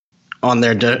on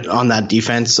that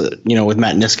defense, with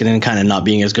Matt Niskanen kind of not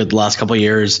being as good the last couple of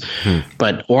years.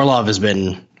 But Orlov has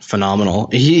been phenomenal.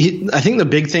 I think the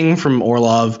big thing from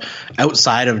Orlov,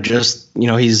 outside of just,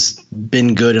 he's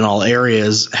been good in all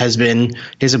areas, has been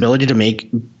his ability to make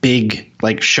big,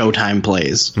 like, showtime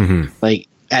plays. Like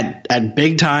at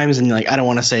big times. And, like, I don't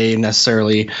want to say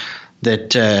necessarily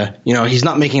that, he's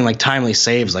not making, like, timely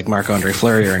saves like Marc-Andre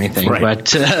Fleury or anything, right. But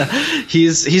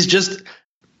he's just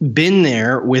been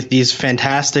there with these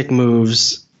fantastic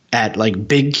moves at, like,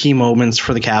 big key moments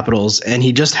for the Capitals, and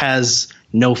he just has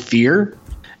no fear.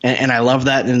 And I love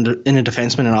that in a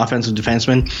defenseman, an offensive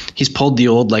defenseman. He's pulled the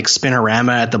old, like,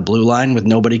 spinorama at the blue line with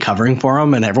nobody covering for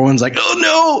him, and everyone's like, oh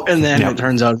no, and then it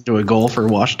turns out into a goal for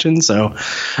Washington. So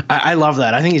I love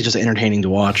that. I think he's just entertaining to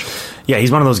watch. Yeah,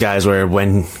 he's one of those guys where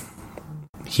when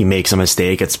he makes a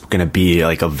mistake, it's going to be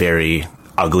like a very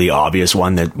ugly, obvious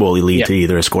one that will lead to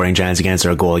either a scoring chance against or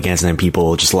a goal against, and then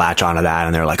people just latch onto that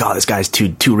and they're like, oh, this guy's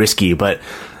too risky. But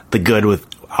the good with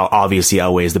obviously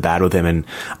outweighs the bad with him, and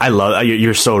I love,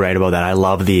 you're so right about that. I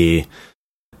love in the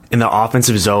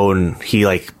offensive zone, he,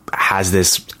 like, has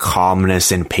this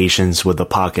calmness and patience with the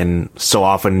puck, and so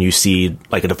often you see,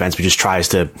 like, a defenseman just tries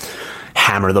to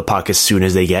hammer the puck as soon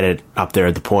as they get it up there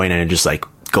at the point, and it just, like,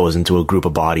 goes into a group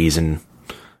of bodies and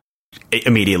it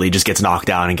immediately just gets knocked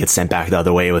down and gets sent back the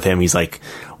other way. With him, he's, like,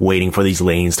 waiting for these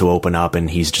lanes to open up, and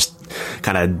he's just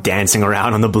kind of dancing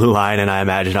around on the blue line. And I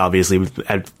imagine, obviously,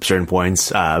 at certain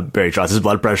points, Barry Trotz's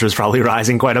blood pressure is probably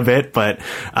rising quite a bit, but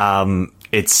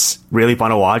it's really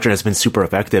fun to watch, and it's been super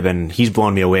effective, and he's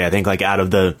blown me away. I think, like, out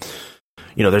of the,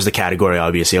 there's the category,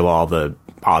 obviously, of all the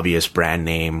obvious brand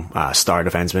name star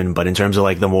defensemen, but in terms of,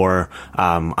 like, the more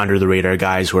under the radar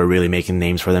guys who are really making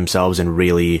names for themselves and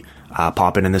really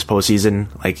popping in this postseason,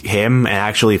 like him, and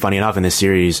actually, funny enough, in this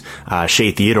series,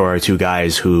 Shea Theodore are two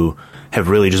guys who have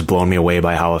really just blown me away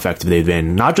by how effective they've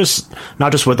been, not just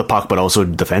with the puck, but also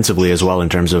defensively as well, in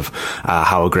terms of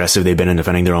how aggressive they've been in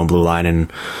defending their own blue line,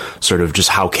 and sort of just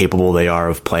how capable they are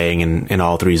of playing in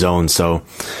all three zones. So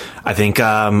I think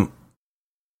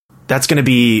that's going to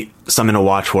be something to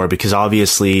watch for, because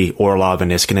obviously Orlov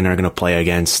and Niskanen are going to play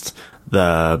against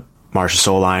the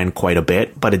Marchessault line quite a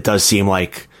bit, but it does seem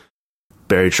like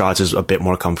Barry Trotz is a bit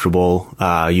more comfortable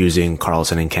using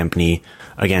Carlson and Kempny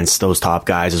against those top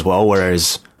guys as well,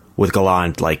 whereas with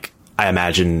Gallant, like, I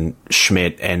imagine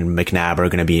Schmidt and McNabb are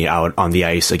going to be out on the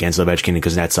ice against Ovechkin and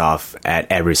Kuznetsov at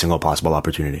every single possible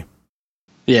opportunity.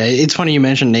 Yeah, it's funny you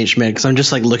mentioned Nate Schmidt, because I'm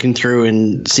just, like, looking through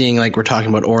and seeing, like, we're talking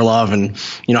about Orlov and,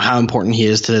 how important he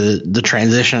is to the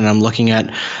transition. And I'm looking at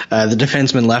the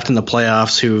defensemen left in the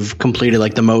playoffs who've completed,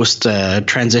 like, the most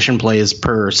transition plays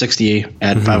per 60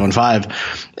 at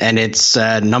 5-on-5. And it's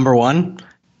number 1,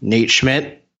 Nate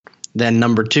Schmidt, then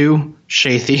number 2,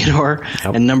 Shea Theodore,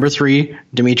 and number 3,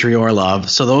 Dmitry Orlov.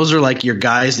 So those are, like, your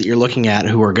guys that you're looking at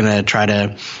who are going to try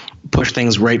to push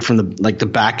things right from the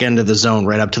back end of the zone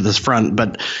right up to this front.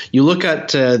 But you look at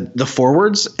the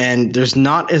forwards, and there's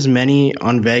not as many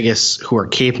on Vegas who are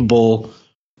capable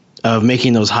of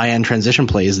making those high end transition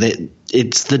plays.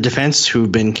 It's the defense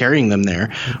who've been carrying them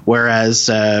there. Whereas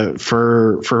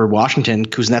for Washington,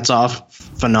 Kuznetsov,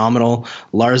 phenomenal.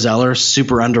 Lars Eller,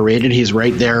 super underrated. He's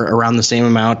right there around the same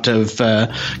amount of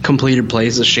completed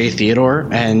plays as Shea Theodore.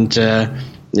 And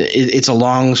it's a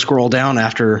long scroll down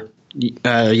after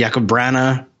Jakub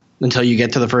Brana until you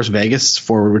get to the first Vegas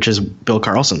forward, which is Bill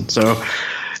Carlson. So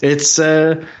it's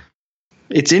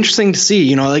interesting to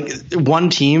see, like, one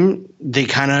team, they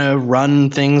kind of run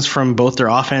things from both their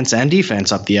offense and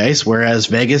defense up the ice, whereas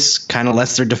Vegas kind of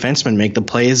lets their defensemen make the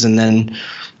plays, and then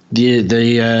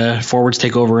the forwards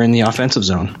take over in the offensive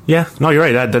zone. Yeah, no, you're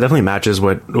right. That definitely matches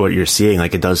what you're seeing.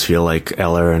 Like, it does feel like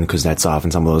Eller and Kuznetsov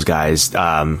and some of those guys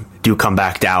do come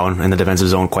back down in the defensive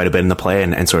zone quite a bit in the play,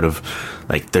 and sort of,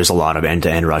 like, there's a lot of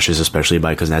end-to-end rushes, especially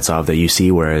by Kuznetsov, that you see,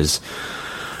 whereas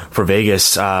for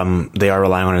Vegas, they are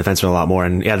relying on a defenseman a lot more.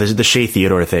 And yeah, the Shea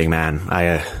Theodore thing,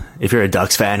 man. If you're a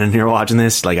Ducks fan and you're watching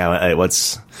this, like,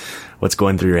 what's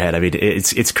going through your head? I mean,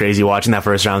 it's crazy watching that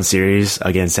first round series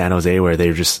against San Jose, where they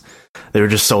were just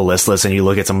so listless. And you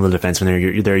look at some of the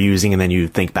defensemen they're using, and then you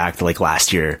think back to, like,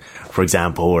 last year, for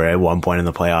example, where at one point in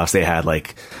the playoffs they had,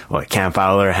 like, Cam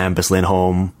Fowler, Hampus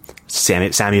Lindholm, Sammy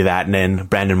Vatanen,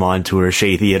 Brandon Montour,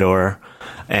 Shea Theodore,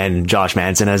 and Josh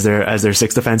Manson as their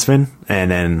sixth defenseman. And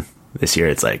then this year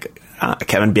it's like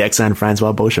Kevin Bieksa and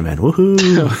Francois Beauchemin. Woohoo!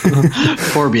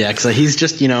 Poor Bieksa. He's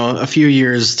just, a few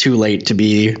years too late to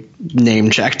be name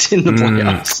checked in the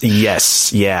playoffs.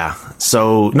 Yes. Yeah.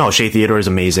 So, no, Shea Theodore is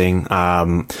amazing.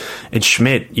 And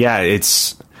Schmidt,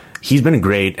 he's been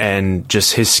great, and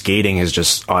just his skating is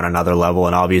just on another level.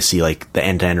 And obviously, like, the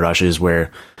end-to-end rushes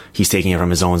where he's taking it from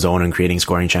his own zone and creating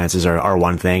scoring chances are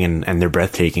one thing, and they're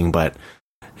breathtaking. But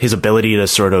his ability to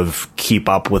sort of keep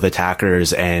up with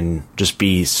attackers and just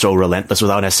be so relentless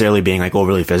without necessarily being like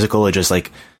overly physical, it just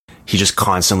like he's just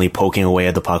constantly poking away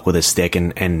at the puck with his stick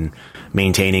and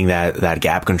maintaining that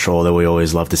gap control that we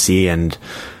always love to see. And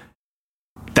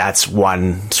that's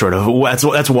one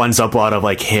subplot of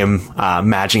like him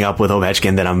matching up with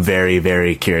Ovechkin that I'm very,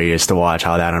 very curious to watch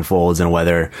how that unfolds, and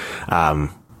whether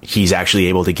he's actually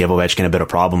able to give Ovechkin a bit of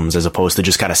problems, as opposed to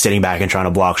just kind of sitting back and trying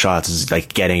to block shots, is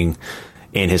like getting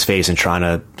in his face and trying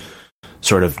to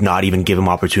sort of not even give him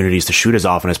opportunities to shoot as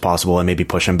often as possible, and maybe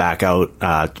push him back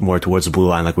out more towards the blue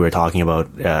line like we were talking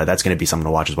about. That's going to be something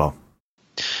to watch as well.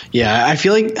 Yeah, I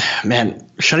feel like,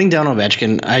 man, shutting down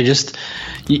Ovechkin,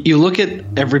 you look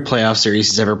at every playoff series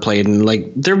he's ever played, and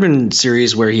like there have been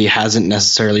series where he hasn't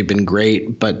necessarily been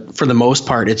great, but for the most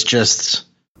part, it's just,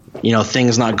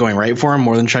 things not going right for him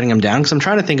more than shutting him down. Because I'm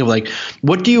trying to think of like,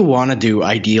 what do you want to do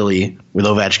ideally with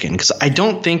Ovechkin? Because I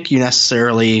don't think you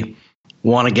necessarily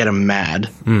want to get him mad,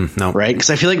 no, right? Because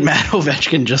I feel like mad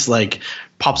Ovechkin just like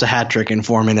pops a hat trick in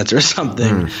 4 minutes or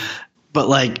something. But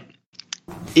like,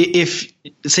 if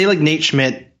say like Nate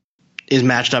Schmidt is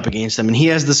matched up against him and he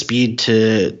has the speed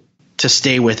to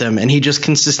stay with him, and he just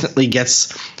consistently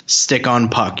gets stick on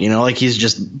puck, like he's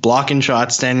just blocking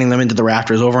shots, standing them into the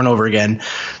rafters over and over again,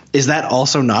 is that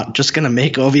also not just going to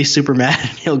make Ovi super mad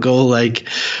and he'll go like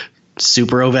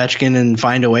super Ovechkin and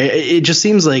find a way? It just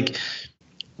seems like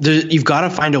you've got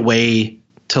to find a way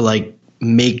to like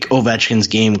make Ovechkin's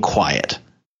game quiet.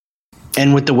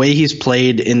 And with the way he's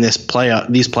played in these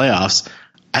playoffs,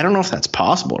 I don't know if that's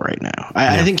possible right now.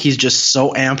 I think he's just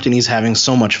so amped and he's having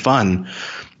so much fun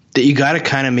that you got to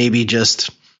kind of maybe just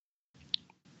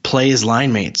play his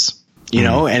line mates,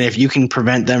 and if you can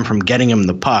prevent them from getting him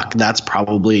the puck, that's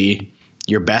probably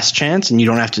your best chance, and you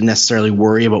don't have to necessarily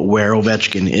worry about where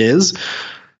Ovechkin is.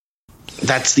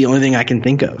 That's the only thing I can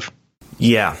think of.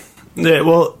 Yeah.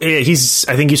 Well, I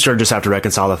think you sort of just have to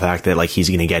reconcile the fact that like he's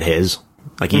going to get his,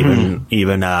 like even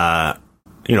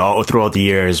throughout the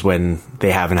years when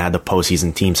they haven't had the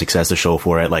postseason team success to show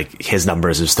for it, like his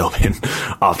numbers have still been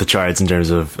off the charts in terms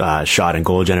of shot and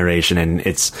goal generation, and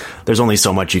there's only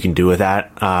so much you can do with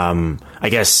that. I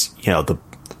guess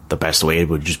the best way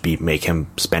would just be make him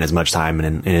spend as much time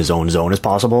in his own zone as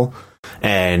possible,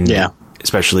 and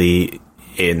especially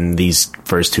in these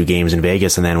first 2 games in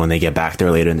Vegas, and then when they get back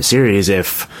there later in the series,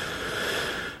 if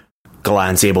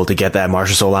Gallant's able to get that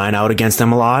Marchessault line out against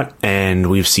them a lot, and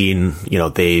we've seen,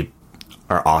 they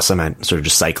are awesome at sort of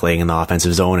just cycling in the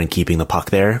offensive zone and keeping the puck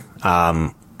there.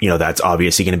 That's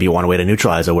obviously going to be one way to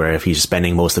neutralize it, where if he's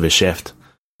spending most of his shift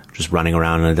just running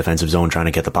around in a defensive zone trying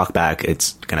to get the puck back,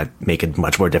 it's going to make it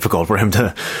much more difficult for him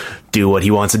to do what he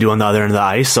wants to do on the other end of the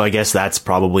ice. So I guess that's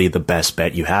probably the best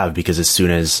bet you have, because as soon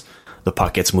as the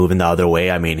puck gets moving the other way,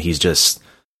 I mean, he's just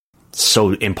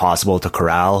so impossible to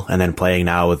corral. And then playing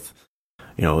now with,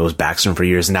 it was Backstrom for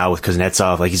years, now with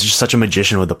Kuznetsov, like he's just such a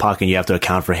magician with the puck, and you have to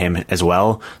account for him as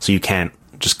well. So you can't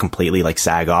just completely like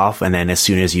sag off. And then as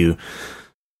soon as you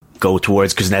go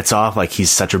towards Kuznetsov, like he's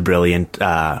such a brilliant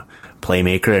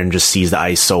playmaker and just sees the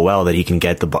ice so well that he can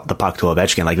get the puck to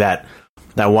Ovechkin. Like that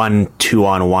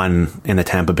 1-2-on-1 in the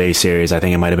Tampa Bay series, I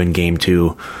think it might have been game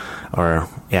 2.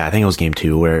 I think it was game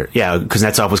 2 where,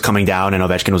 Kuznetsov was coming down and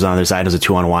Ovechkin was on the other side. It was a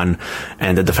 2-on-1,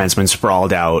 and the defenseman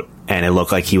sprawled out, and it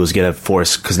looked like he was going to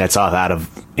force Kuznetsov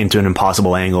into an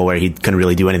impossible angle where he couldn't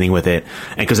really do anything with it.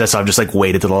 And Kuznetsov just like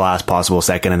waited to the last possible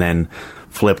second and then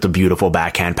flipped a beautiful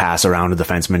backhand pass around the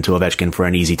defenseman to Ovechkin for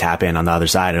an easy tap in on the other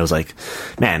side. And it was like,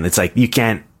 man, it's like you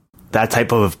can't, that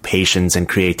type of patience and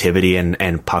creativity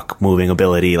and puck moving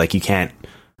ability, like you can't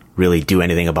really do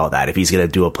anything about that. If he's going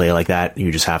to do a play like that,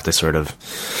 you just have to sort of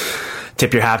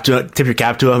tip your cap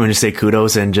to him and just say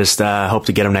kudos and just hope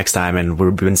to get him next time. And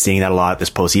we've been seeing that a lot this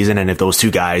postseason. And if those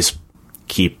two guys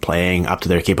keep playing up to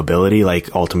their capability,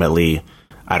 like ultimately,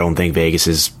 I don't think Vegas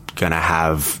is going to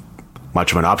have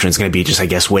much of an option. It's going to be just, I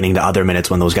guess, winning the other minutes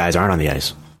when those guys aren't on the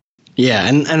ice. Yeah,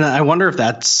 and I wonder if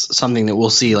that's something that we'll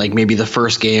see. Like maybe the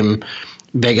first game,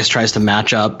 Vegas tries to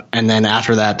match up, and then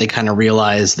after that, they kind of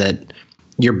realize that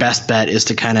your best bet is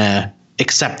to kind of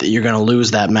accept that you're going to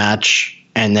lose that match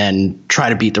and then try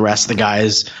to beat the rest of the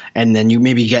guys, and then you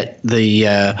maybe get the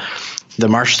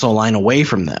Marchessault line away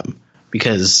from them,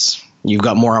 because you've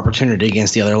got more opportunity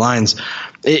against the other lines.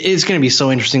 It's going to be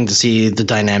so interesting to see the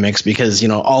dynamics because,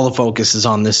 all the focus is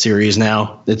on this series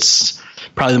now. It's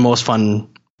probably the most fun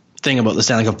thing about the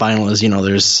Stanley Cup final is,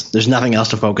 there's nothing else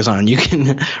to focus on. You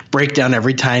can break down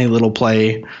every tiny little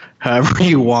play however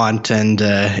you want, and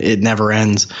it never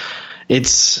ends.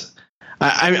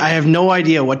 I have no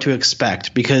idea what to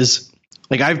expect because,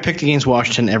 I've picked against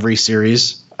Washington every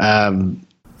series. I'm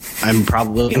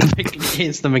probably going to pick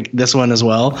against them this one as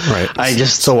well. Right.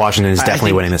 So Washington is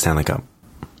definitely winning the Stanley Cup.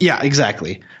 Yeah,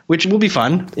 exactly. Which will be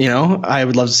fun. I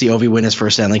would love to see Ovi win his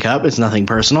first Stanley Cup. It's nothing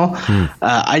personal.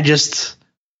 I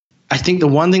think the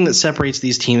one thing that separates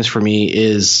these teams for me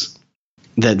is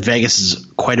that Vegas is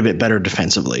quite a bit better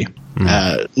defensively,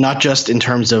 not just in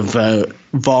terms of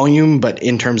volume, but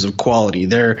in terms of quality.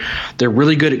 They're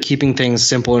really good at keeping things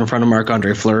simple in front of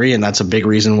Marc-Andre Fleury, and that's a big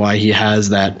reason why he has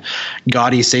that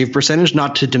gaudy save percentage.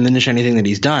 Not to diminish anything that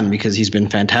he's done because he's been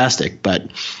fantastic, but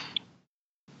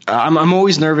I'm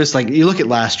always nervous. You look at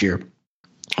last year,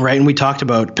 right? And we talked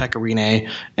about Pekka Rinne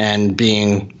and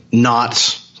being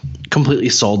not completely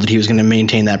sold that he was going to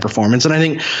maintain that performance. And I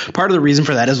think part of the reason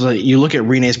for that is that you look at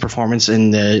Rinne's performance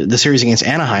in the series against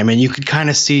Anaheim and you could kind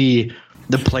of see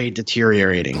the play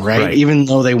deteriorating, right? Even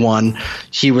though they won,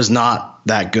 he was not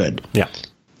that good. Yeah.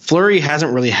 Fleury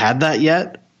hasn't really had that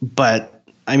yet, but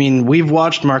I mean, we've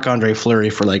watched Marc-Andre Fleury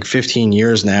for 15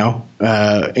 years now,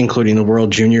 including the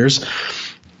World Juniors.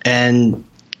 And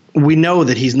we know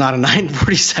that he's not a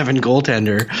 947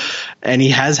 goaltender, and he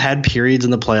has had periods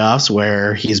in the playoffs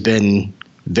where he's been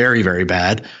very, very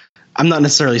bad. I'm not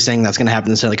necessarily saying that's going to happen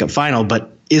in the Stanley Cup final,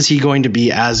 but is he going to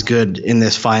be as good in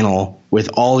this final with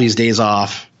all these days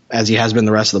off as he has been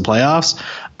the rest of the playoffs?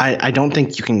 I don't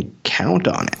think you can count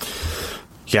on it.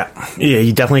 Yeah,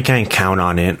 you definitely can't count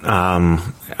on it.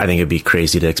 I think it'd be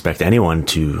crazy to expect anyone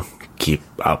to keep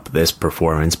up this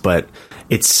performance, but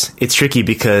it's tricky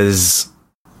because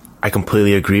I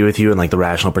completely agree with you, and the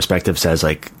rational perspective says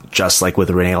just like with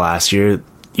Rinne last year,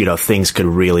 things could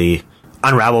really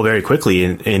unravel very quickly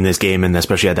in this game, and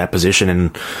especially at that position,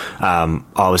 and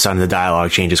all of a sudden the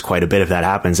dialogue changes quite a bit if that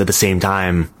happens. At the same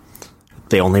time,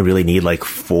 they only really need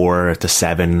 4 to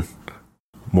 7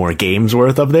 more games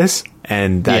worth of this,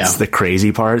 and that's the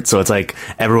crazy part. So it's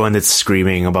everyone that's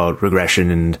screaming about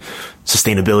regression and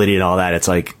sustainability and all that, it's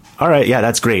all right, yeah,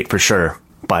 that's great for sure,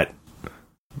 but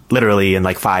literally in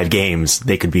 5 games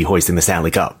they could be hoisting the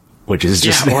Stanley Cup, which is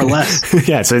just or less.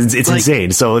 Yeah, so it's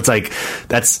insane. So it's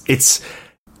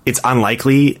it's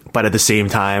unlikely, but at the same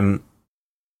time,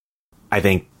 I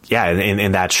think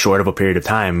in that short of a period of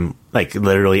time,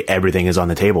 literally everything is on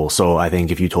the table. So I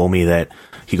think if you told me that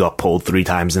he got pulled 3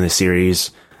 times in the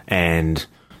series and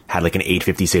had an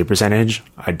 850 save percentage,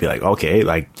 I'd be okay,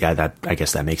 that, I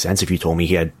guess that makes sense. If you told me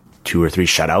he had 2 or 3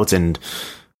 shutouts and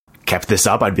kept this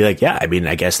up, I'd be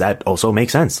I guess that also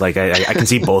makes sense. I can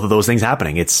see both of those things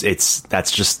happening.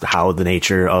 That's just how the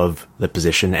nature of the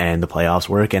position and the playoffs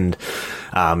work, and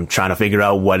trying to figure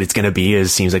out what it's going to be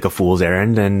seems like a fool's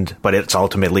errand, but it's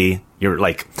ultimately,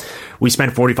 we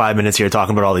spent 45 minutes here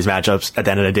talking about all these matchups. At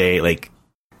the end of the day,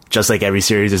 just like every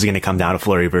series is going to come down to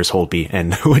Fleury versus Holtby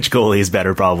and which goalie is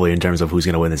better probably in terms of who's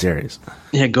going to win the series.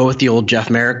 Yeah, go with the old Jeff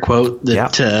Merrick quote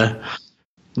that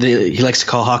he likes to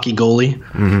call hockey goalie.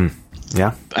 Mm-hmm.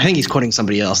 Yeah, I think he's quoting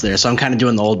somebody else there, so I'm kind of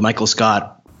doing the old Michael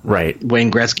Scott, Wayne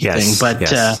Gretzky thing.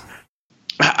 But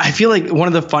I feel like one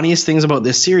of the funniest things about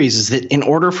this series is that in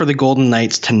order for the Golden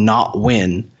Knights to not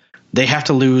win, they have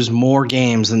to lose more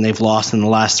games than they've lost in the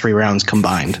last 3 rounds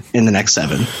combined in the next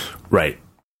 7. Right.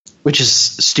 Which is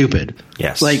stupid.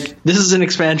 Yes. This is an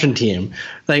expansion team.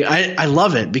 I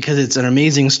love it because it's an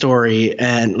amazing story,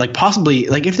 and possibly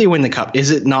if they win the cup,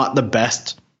 is it not the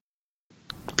best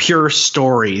pure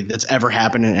story that's ever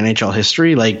happened in NHL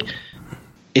history?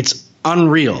 It's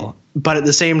unreal, but at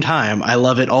the same time, I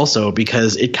love it also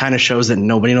because it kind of shows that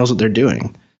nobody knows what they're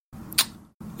doing.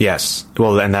 Yes.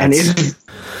 Well, and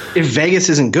if Vegas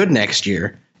isn't good next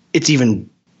year, it's even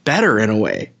better in a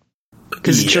way.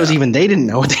 Because it shows even they didn't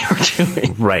know what they were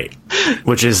doing. Right.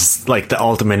 Which is the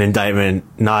ultimate indictment,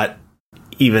 not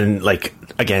even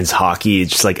against hockey,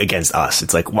 it's just against us.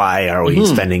 It's why are we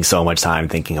spending so much time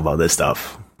thinking about this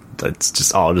stuff? Let's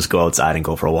just all just go outside and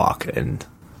go for a walk and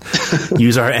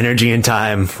use our energy and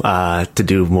time to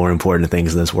do more important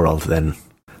things in this world than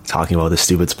talking about this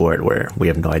stupid sport where we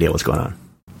have no idea what's going on.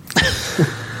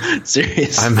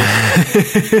 Serious.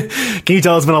 Can you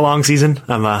tell it's been a long season?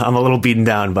 I'm a little beaten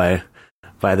down by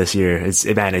this year.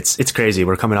 It's crazy.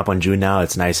 We're coming up on June now.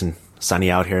 It's nice and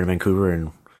sunny out here in Vancouver, and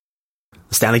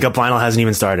the Stanley Cup final hasn't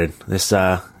even started. This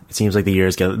it seems like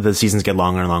the seasons get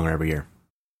longer and longer every year.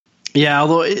 Yeah,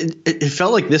 although it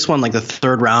felt like this one, like the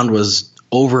third round was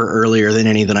over earlier than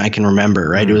any that I can remember,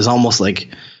 right? It was almost like,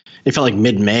 it felt like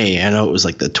mid-May. I know it was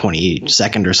like the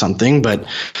 22nd or something, but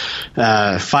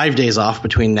 5 days off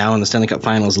between now and the Stanley Cup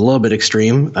Final is a little bit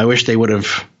extreme. I wish they would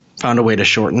have found a way to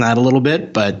shorten that a little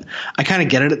bit, but I kind of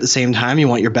get it at the same time. You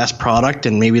want your best product,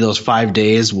 and maybe those 5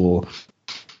 days will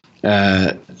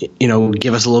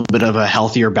give us a little bit of a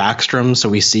healthier Backstrom, so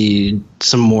we see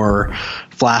some more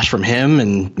flash from him,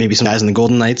 and maybe some guys in the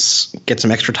Golden Knights get some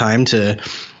extra time to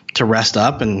rest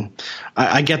up. And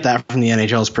I get that from the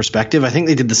NHL's perspective. I think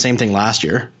they did the same thing last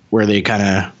year, where they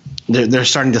they're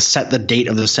starting to set the date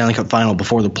of the Stanley Cup Final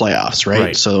before the playoffs,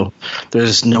 right? So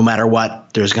there's, no matter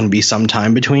what, there's going to be some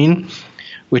time between,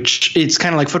 which it's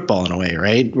kind of like football in a way,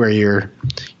 right? Where you're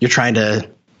trying to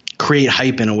create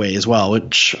hype in a way as well,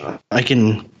 which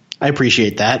I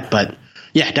appreciate that. But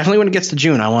yeah, definitely when it gets to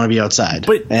June, I want to be outside,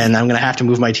 and I'm going to have to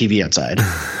move my TV outside.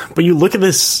 But you look at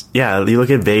this, you look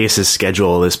at Vegas'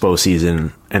 schedule this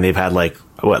postseason, and they've had like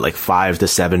 5 to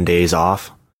 7 days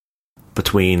off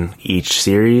between each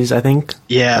series, I think.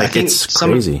 Yeah, I think it's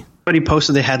crazy. Somebody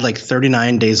posted they had like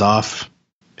 39 days off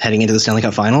heading into the Stanley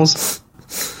Cup Finals.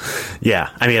 Yeah,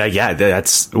 I mean,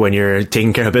 that's when you're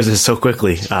taking care of business so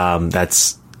quickly.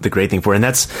 That's the great thing for it. And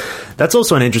that's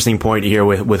also an interesting point here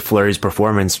with Fleury's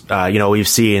performance. We've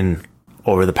seen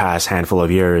over the past handful of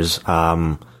years,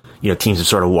 teams have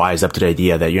sort of wised up to the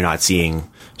idea that you're not seeing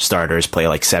starters play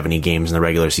like 70 games in the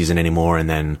regular season anymore, and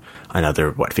then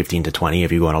another 15 to 20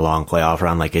 if you go on a long playoff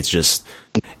run. Like, it's just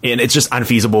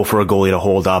unfeasible for a goalie to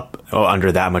hold up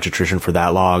under that much attrition for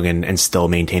that long and still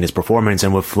maintain his performance.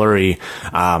 And with Fleury,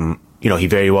 he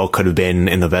very well could have been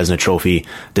in the Vezina Trophy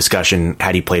discussion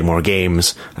had he played more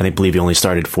games. I believe he only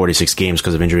started 46 games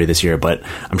because of injury this year, but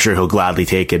I'm sure he'll gladly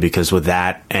take it, because with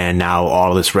that and now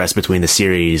all this rest between the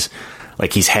series,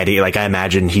 I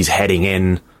imagine he's heading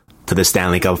in to the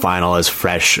Stanley Cup Final as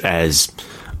fresh as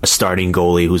a starting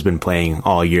goalie who's been playing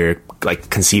all year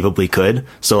conceivably could.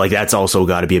 So that's also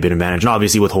got to be a bit of advantage. And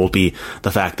obviously with Holtby,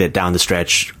 the fact that down the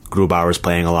stretch Grubauer's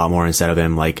playing a lot more instead of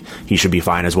him, he should be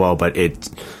fine as well. But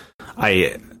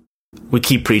we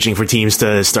keep preaching for teams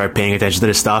to start paying attention to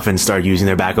this stuff and start using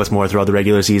their backups more throughout the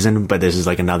regular season. But this is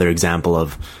another example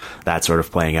of that sort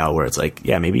of playing out, where it's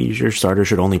maybe your starter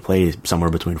should only play somewhere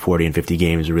between 40 and 50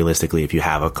 games realistically if you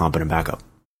have a competent backup.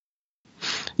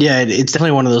 Yeah, it's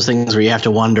definitely one of those things where you have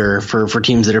to wonder for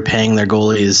teams that are paying their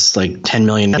goalies $10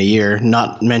 million a year,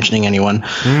 not mentioning anyone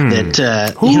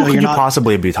that who could you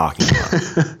possibly be talking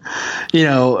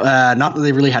about? Not that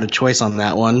they really had a choice on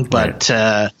that one, but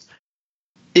right.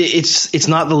 It's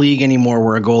not the league anymore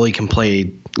where a goalie can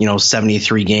play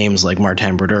 73 games like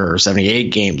Martin Brodeur or 78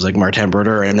 games like Martin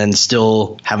Brodeur and then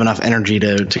still have enough energy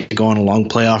to go on a long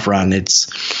playoff run.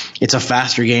 It's a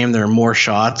faster game. There are more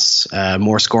shots,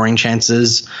 more scoring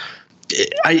chances.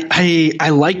 I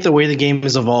like the way the game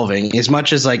is evolving, as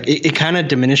much as it kind of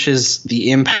diminishes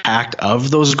the impact of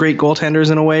those great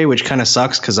goaltenders in a way, which kind of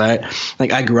sucks, because I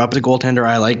grew up as a goaltender.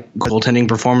 I like goaltending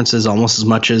performances almost as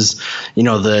much as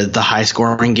the high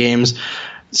scoring games.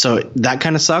 So that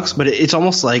kind of sucks, but it's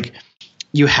almost like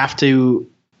you have to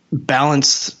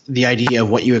balance the idea of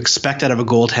what you expect out of a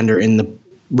goaltender in the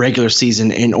regular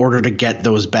season in order to get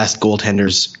those best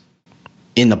goaltenders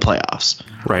in the playoffs.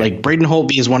 Right. Braden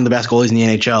Holtby is one of the best goalies in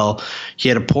the NHL. He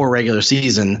had a poor regular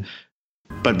season,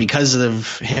 but because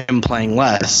of him playing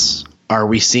less, are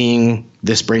we seeing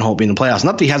this Braden Holtby in the playoffs?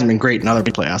 Not that he hasn't been great in other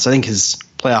playoffs. I think his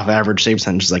playoff average save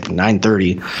percentage is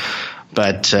 .930.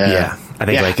 But I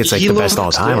think it's the best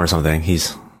all time or something.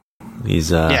 He's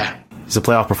a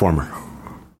playoff performer.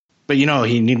 But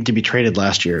he needed to be traded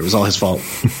last year. It was all his fault.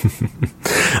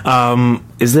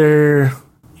 Is there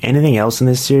anything else in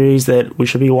this series that we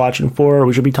should be watching for, or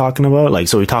we should be talking about?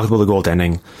 So we talked about the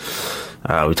goaltending.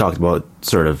 We talked about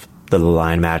sort of the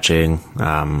line matching.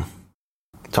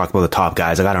 Talked about the top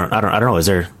guys. I don't know. Is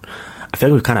there? I feel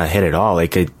like we've kind of hit it all.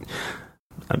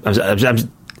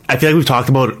 I feel like we've talked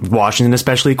about Washington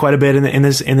especially quite a bit in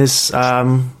this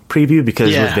preview,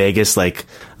 because with Vegas,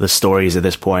 the stories at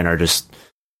this point are just,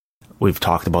 we've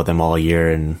talked about them all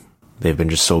year and they've been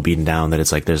just so beaten down that it's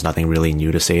there's nothing really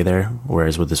new to say there.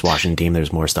 Whereas with this Washington team,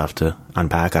 there's more stuff to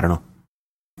unpack. I don't know.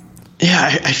 Yeah,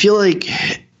 I feel like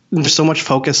there's so much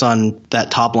focus on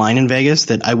that top line in Vegas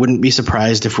that I wouldn't be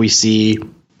surprised if we see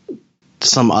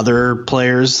some other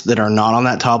players that are not on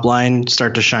that top line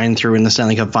start to shine through in the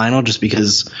Stanley Cup Final, just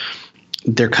because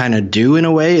they're kind of due in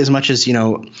a way. As much as,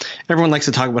 everyone likes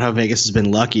to talk about how Vegas has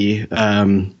been lucky.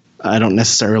 I don't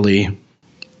necessarily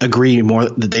agree more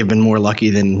that they've been more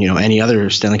lucky than any other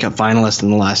Stanley Cup finalist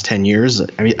in the last 10 years.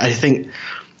 I mean, I think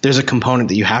there's a component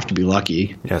that you have to be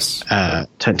lucky. Yes.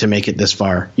 To make it this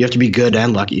far, you have to be good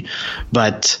and lucky.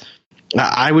 But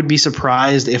I would be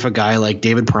surprised if a guy like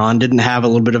David Perron didn't have a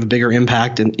little bit of a bigger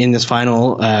impact in this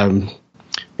final.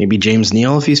 Maybe James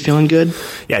Neal if he's feeling good.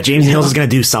 Yeah, James Neal is going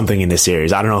to do something in this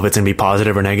series. I don't know if it's going to be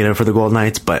positive or negative for the Golden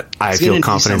Knights, but I feel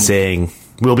confident saying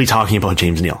we'll be talking about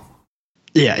James Neal.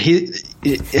 Yeah,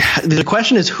 the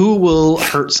question is who will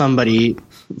hurt somebody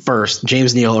first,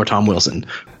 James Neal or Tom Wilson?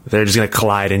 They're just going to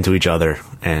collide into each other,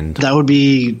 and that would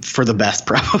be for the best,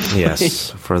 probably.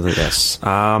 Yes,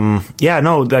 and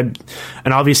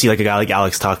obviously, like a guy like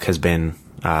Alex Tuch has been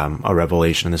a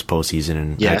revelation in this postseason,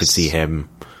 and I could see him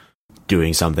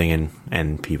doing something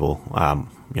and people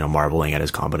marveling at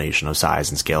his combination of size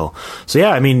and skill. So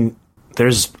yeah, I mean,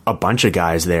 there's a bunch of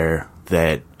guys there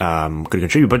that could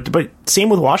contribute, but same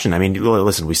with Washington. I mean,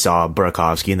 listen, we saw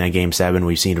Burakovsky in that Game 7.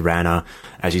 We've seen Rana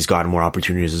as he's gotten more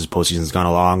opportunities as the postseason's gone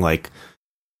along. Like,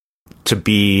 to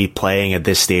be playing at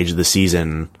this stage of the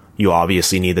season, you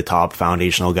obviously need the top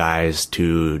foundational guys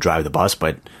to drive the bus,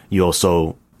 but you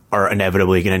also are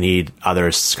inevitably going to need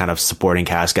other kind of supporting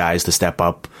cast guys to step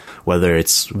up, whether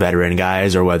it's veteran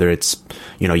guys or whether it's,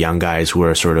 young guys who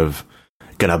are sort of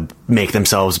going to make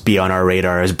themselves be on our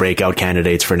radar as breakout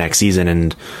candidates for next season.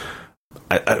 And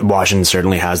Washington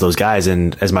certainly has those guys.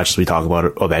 And as much as we talk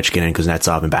about Ovechkin and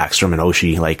Kuznetsov and Backstrom and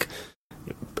Oshie, like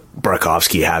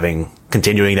Burakovsky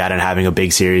continuing that and having a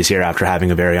big series here after having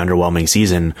a very underwhelming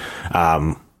season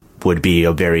would be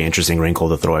a very interesting wrinkle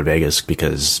to throw at Vegas,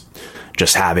 because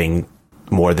just having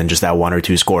more than just that one or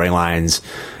two scoring lines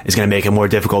is going to make it more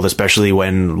difficult, especially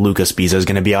when Lucas Biza is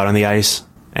going to be out on the ice.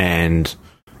 And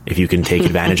if you can take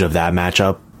advantage of that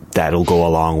matchup, that'll go a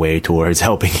long way towards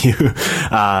helping you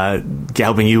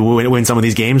win some of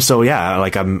these games. So yeah,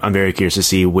 like I'm very curious to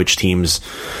see which teams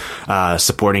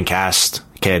supporting cast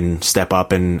can step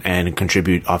up and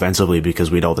contribute offensively,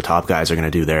 because we know the top guys are going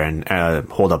to do there and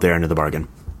hold up their end of the bargain.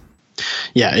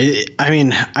 Yeah,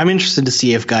 I'm interested to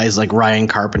see if guys like Ryan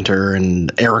Carpenter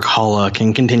and Eric Holla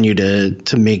can continue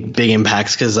to make big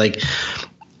impacts, because like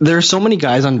there are so many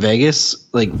guys on Vegas.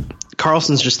 Like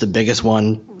Carlson's just the biggest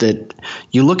one that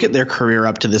you look at their career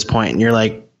up to this point and you're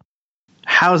like,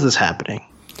 how is this happening?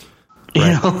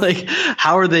 Right. Like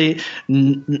how are they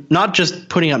not just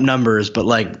putting up numbers, but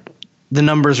like the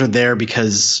numbers are there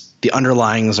because the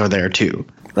underlyings are there too.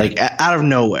 Like out of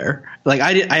nowhere. Like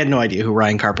I had no idea who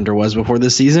Ryan Carpenter was before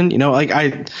this season.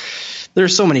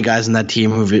 There's so many guys in that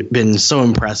team who've been so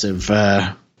impressive.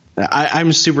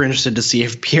 I'm super interested to see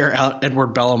if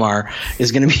Pierre-Edouard Bellemare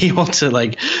is going to be able to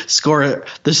like score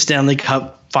the Stanley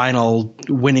Cup final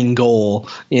winning goal.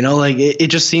 It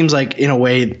just seems like in a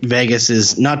way Vegas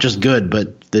is not just good,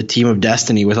 but the team of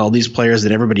destiny with all these players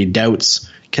that everybody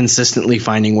doubts consistently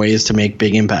finding ways to make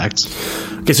big impacts.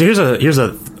 Okay, so here's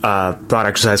a thought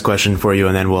exercise question for you,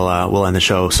 and then we'll end the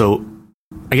show. So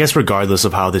I guess regardless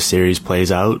of how this series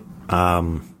plays out,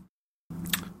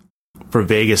 for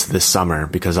Vegas this summer,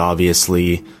 because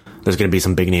obviously there's going to be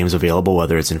some big names available,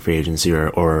 whether it's in free agency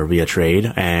or via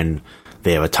trade, and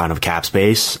they have a ton of cap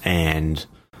space, and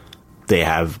they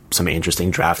have some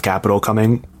interesting draft capital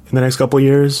coming in the next couple of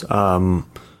years. Like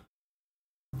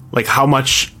how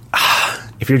much,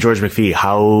 if you're George McPhee,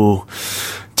 how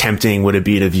tempting would it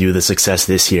be to view the success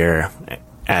this year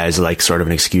as like sort of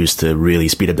an excuse to really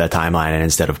speed up that timeline, and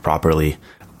instead of properly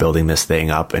building this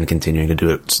thing up and continuing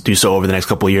to do so over the next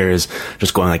couple of years,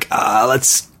 just going like,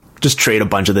 let's just trade a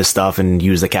bunch of this stuff and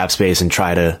use the cap space and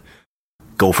try to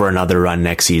go for another run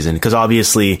next season? Because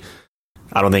obviously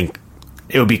I don't think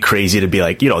it would be crazy to be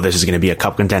like, this is going to be a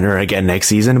cup contender again next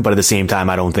season, but at the same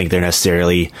time I don't think they're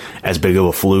necessarily as big of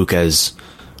a fluke as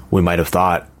we might have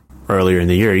thought earlier in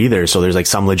the year either. So there's like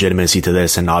some legitimacy to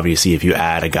this, and obviously if you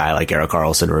add a guy like Erik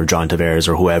Karlsson or John Tavares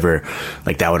or whoever,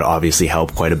 like that would obviously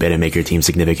help quite a bit and make your team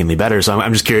significantly better. So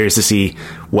I'm just curious to see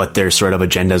what their sort of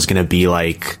agenda is going to be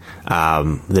like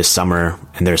this summer.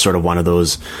 And they're sort of one of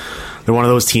those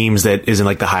teams that isn't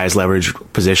like the highest leverage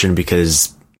position,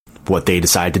 because what they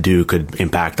decide to do could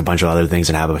impact a bunch of other things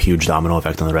and have a huge domino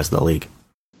effect on the rest of the league.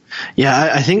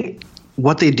 Yeah, I think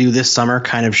what they do this summer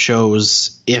kind of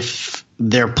shows if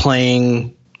they're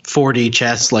playing 4D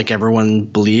chess like everyone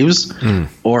believes,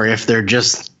 or if they're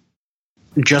just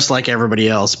like everybody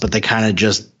else, but they kind of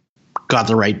just got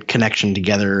the right connection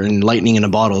together and lightning in a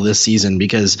bottle this season.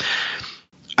 Because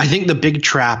I think the big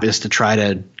trap is to try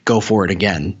to go for it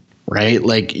again, right?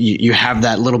 Like you have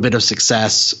that little bit of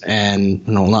success, and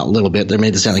no, not a little bit. They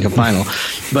made the Stanley Cup final,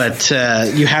 but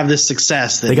you have this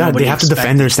success that they have to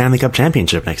defend their Stanley Cup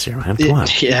championship next year, man. Come on.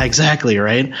 Yeah, exactly,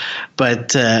 right.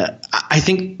 But I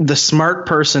think the smart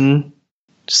person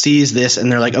sees this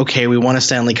and they're like, okay, we won a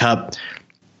Stanley Cup.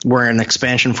 We're an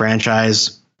expansion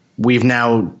franchise. We've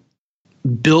now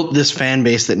built this fan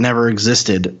base that never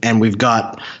existed, and we've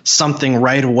got something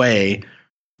right away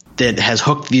that has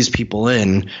hooked these people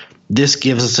in. This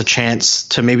gives us a chance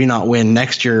to maybe not win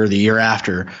next year or the year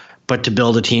after, but to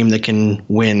build a team that can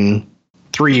win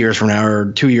 3 years from now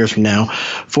or 2 years from now,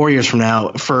 4 years from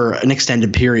now for an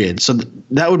extended period. So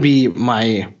that would be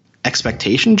my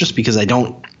expectation, just because I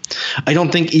don't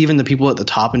think even the people at the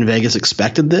top in Vegas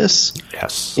expected this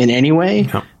in any way.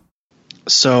 Yep.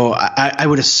 So I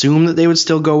would assume that they would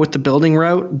still go with the building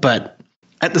route, but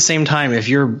at the same time, if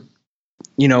you're,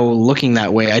 looking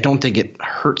that way, I don't think it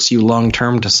hurts you long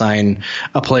term to sign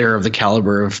a player of the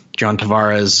caliber of John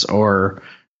Tavares or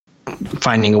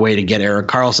finding a way to get Erik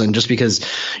Karlsson, just because,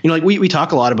 we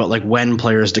talk a lot about like when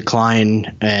players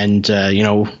decline and,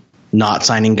 not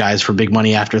signing guys for big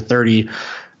money after 30.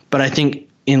 But I think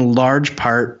in large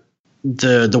part,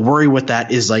 the worry with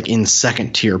that is like in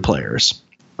second tier players.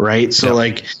 Right. So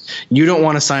like you don't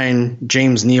want to sign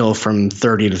James Neal from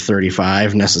 30 to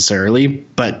 35 necessarily,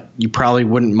 but you probably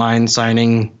wouldn't mind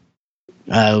signing,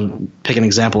 pick an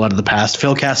example out of the past,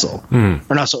 Phil Kessel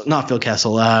or not Phil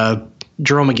Kessel,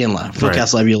 Jerome McGinley. Phil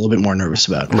Kessel I'd be a little bit more nervous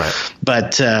about. Right.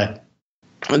 But a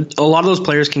lot of those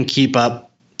players can keep up.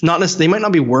 They might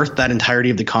not be worth that entirety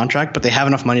of the contract, but they have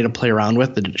enough money to play around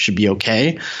with that it should be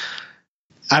okay.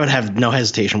 I would have no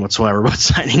hesitation whatsoever about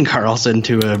signing Karlsson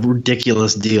to a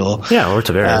ridiculous deal. Yeah, or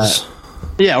Tavares.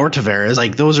 Or Tavares.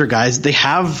 Like, those are guys, they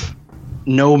have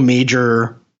no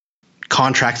major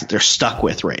contracts that they're stuck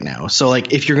with right now. So,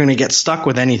 like, if you're going to get stuck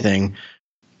with anything,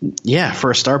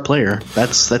 for a star player,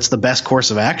 that's the best course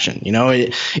of action.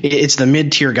 It's the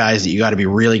mid-tier guys that you got to be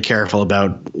really careful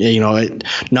about,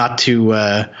 not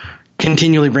to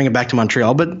continually bring it back to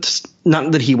Montreal, but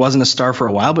not that he wasn't a star for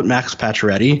a while, but Max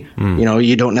Pacioretty,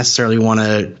 you don't necessarily want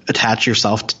to attach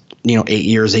yourself to, 8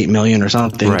 years, $8 million or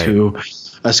something to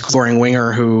a scoring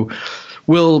winger who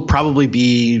will probably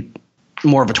be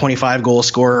more of a 25 goal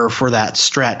scorer for that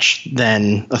stretch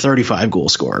than a 35 goal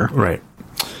scorer. Right.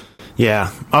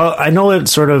 Yeah. I know it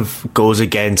sort of goes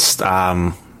against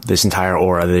this entire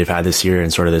aura that they've had this year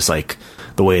and sort of this like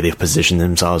the way they've positioned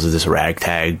themselves as this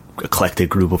ragtag, eclectic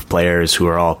group of players who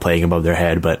are all playing above their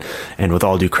head. And with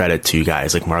all due credit to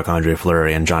guys like Marc-Andre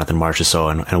Fleury and Jonathan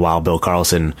Marchessault and Wild Bill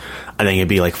Karlsson, I think it'd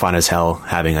be like fun as hell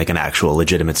having like an actual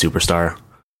legitimate superstar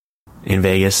in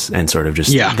Vegas and sort of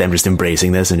just them just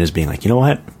embracing this and just being like, you know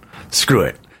what? Screw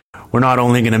it. We're not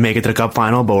only going to make it to the Cup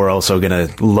final, but we're also going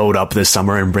to load up this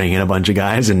summer and bring in a bunch of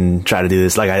guys and try to do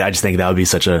this. Like, I just think that would be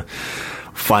such a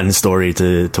fun story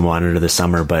to monitor this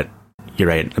summer. But you're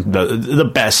right. The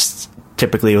best,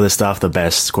 typically with this stuff, the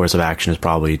best course of action is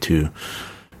probably to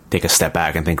take a step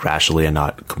back and think rationally and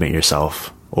not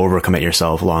overcommit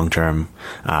yourself long term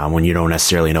when you don't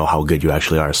necessarily know how good you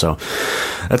actually are. So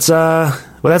that's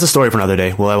a story for another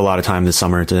day. We'll have a lot of time this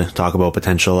summer to talk about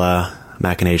potential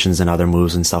machinations and other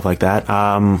moves and stuff like that.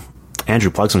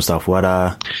 Andrew, plug some stuff. What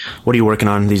are you working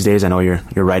on these days? I know you're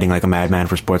writing like a madman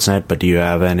for Sportsnet, but do you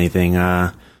have anything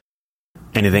on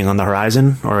the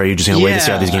horizon, or are you just going to wait to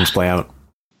see how these games play out?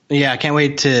 Yeah, I can't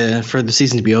wait for the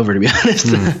season to be over, to be honest.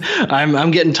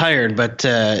 I'm getting tired, but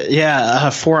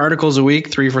 4 articles a week,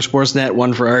 3 for Sportsnet,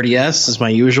 1 for RDS is my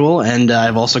usual. And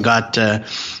I've also got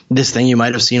this thing you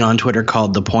might have seen on Twitter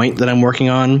called The Point that I'm working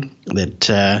on,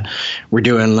 that we're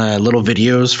doing little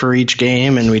videos for each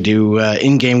game, and we do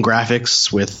in-game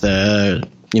graphics with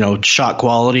shot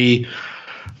quality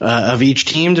of each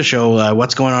team to show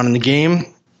what's going on in the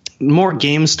game. More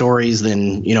game stories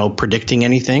than predicting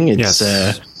anything.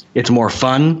 It's more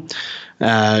fun.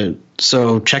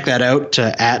 So check that out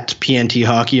at PNT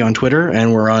Hockey on Twitter,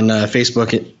 and we're on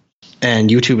Facebook and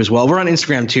YouTube as well. We're on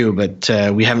Instagram too, but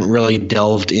we haven't really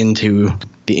delved into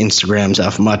the Instagram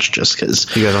stuff much, just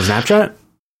because. You guys on Snapchat?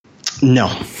 No.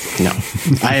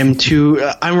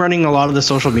 I'm running a lot of the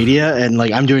social media, and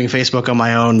like I'm doing Facebook on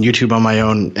my own, YouTube on my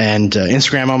own, and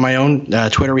Instagram on my own.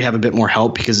 Twitter, we have a bit more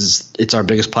help because it's our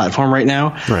biggest platform right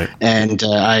now. Right. And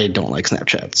I don't like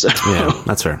Snapchat. So. Yeah,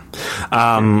 that's fair.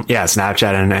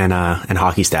 Snapchat and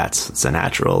hockey stats. It's a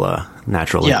natural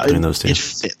link between those two. It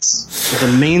fits. The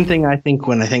main thing I think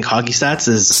when I think hockey stats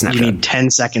is Snapchat. You need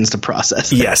 10 seconds to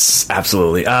process it. Yes,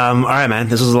 absolutely. All right, man.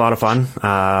 This was a lot of fun.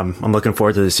 I'm looking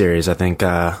forward to the series. I think,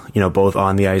 both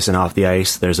on the ice and off the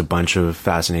ice, there's a bunch of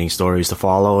fascinating stories to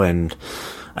follow. And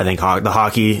I think the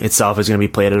hockey itself is going to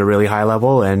be played at a really high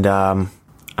level. And I'm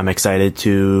excited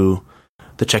to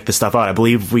check this stuff out. I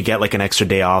believe we get like an extra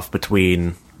day off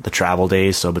between the travel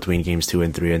days, so between games 2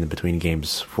 and 3 and between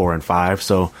games 4 and 5.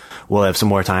 So we'll have some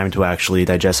more time to actually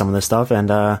digest some of this stuff, and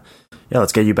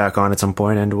let's get you back on at some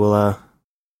point, and we'll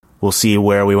see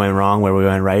where we went wrong, where we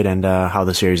went right, and how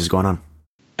the series is going on.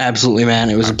 Absolutely, man.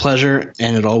 It was a pleasure,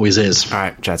 and it always is. All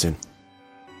right, chat soon.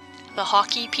 The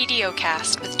Hockey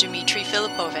PDOcast with Dmitry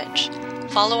Filipovich.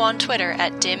 Follow on Twitter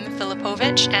at Dim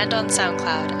Filipovich and on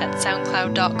SoundCloud at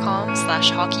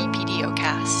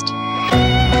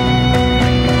soundcloud.com/hockeypdocast.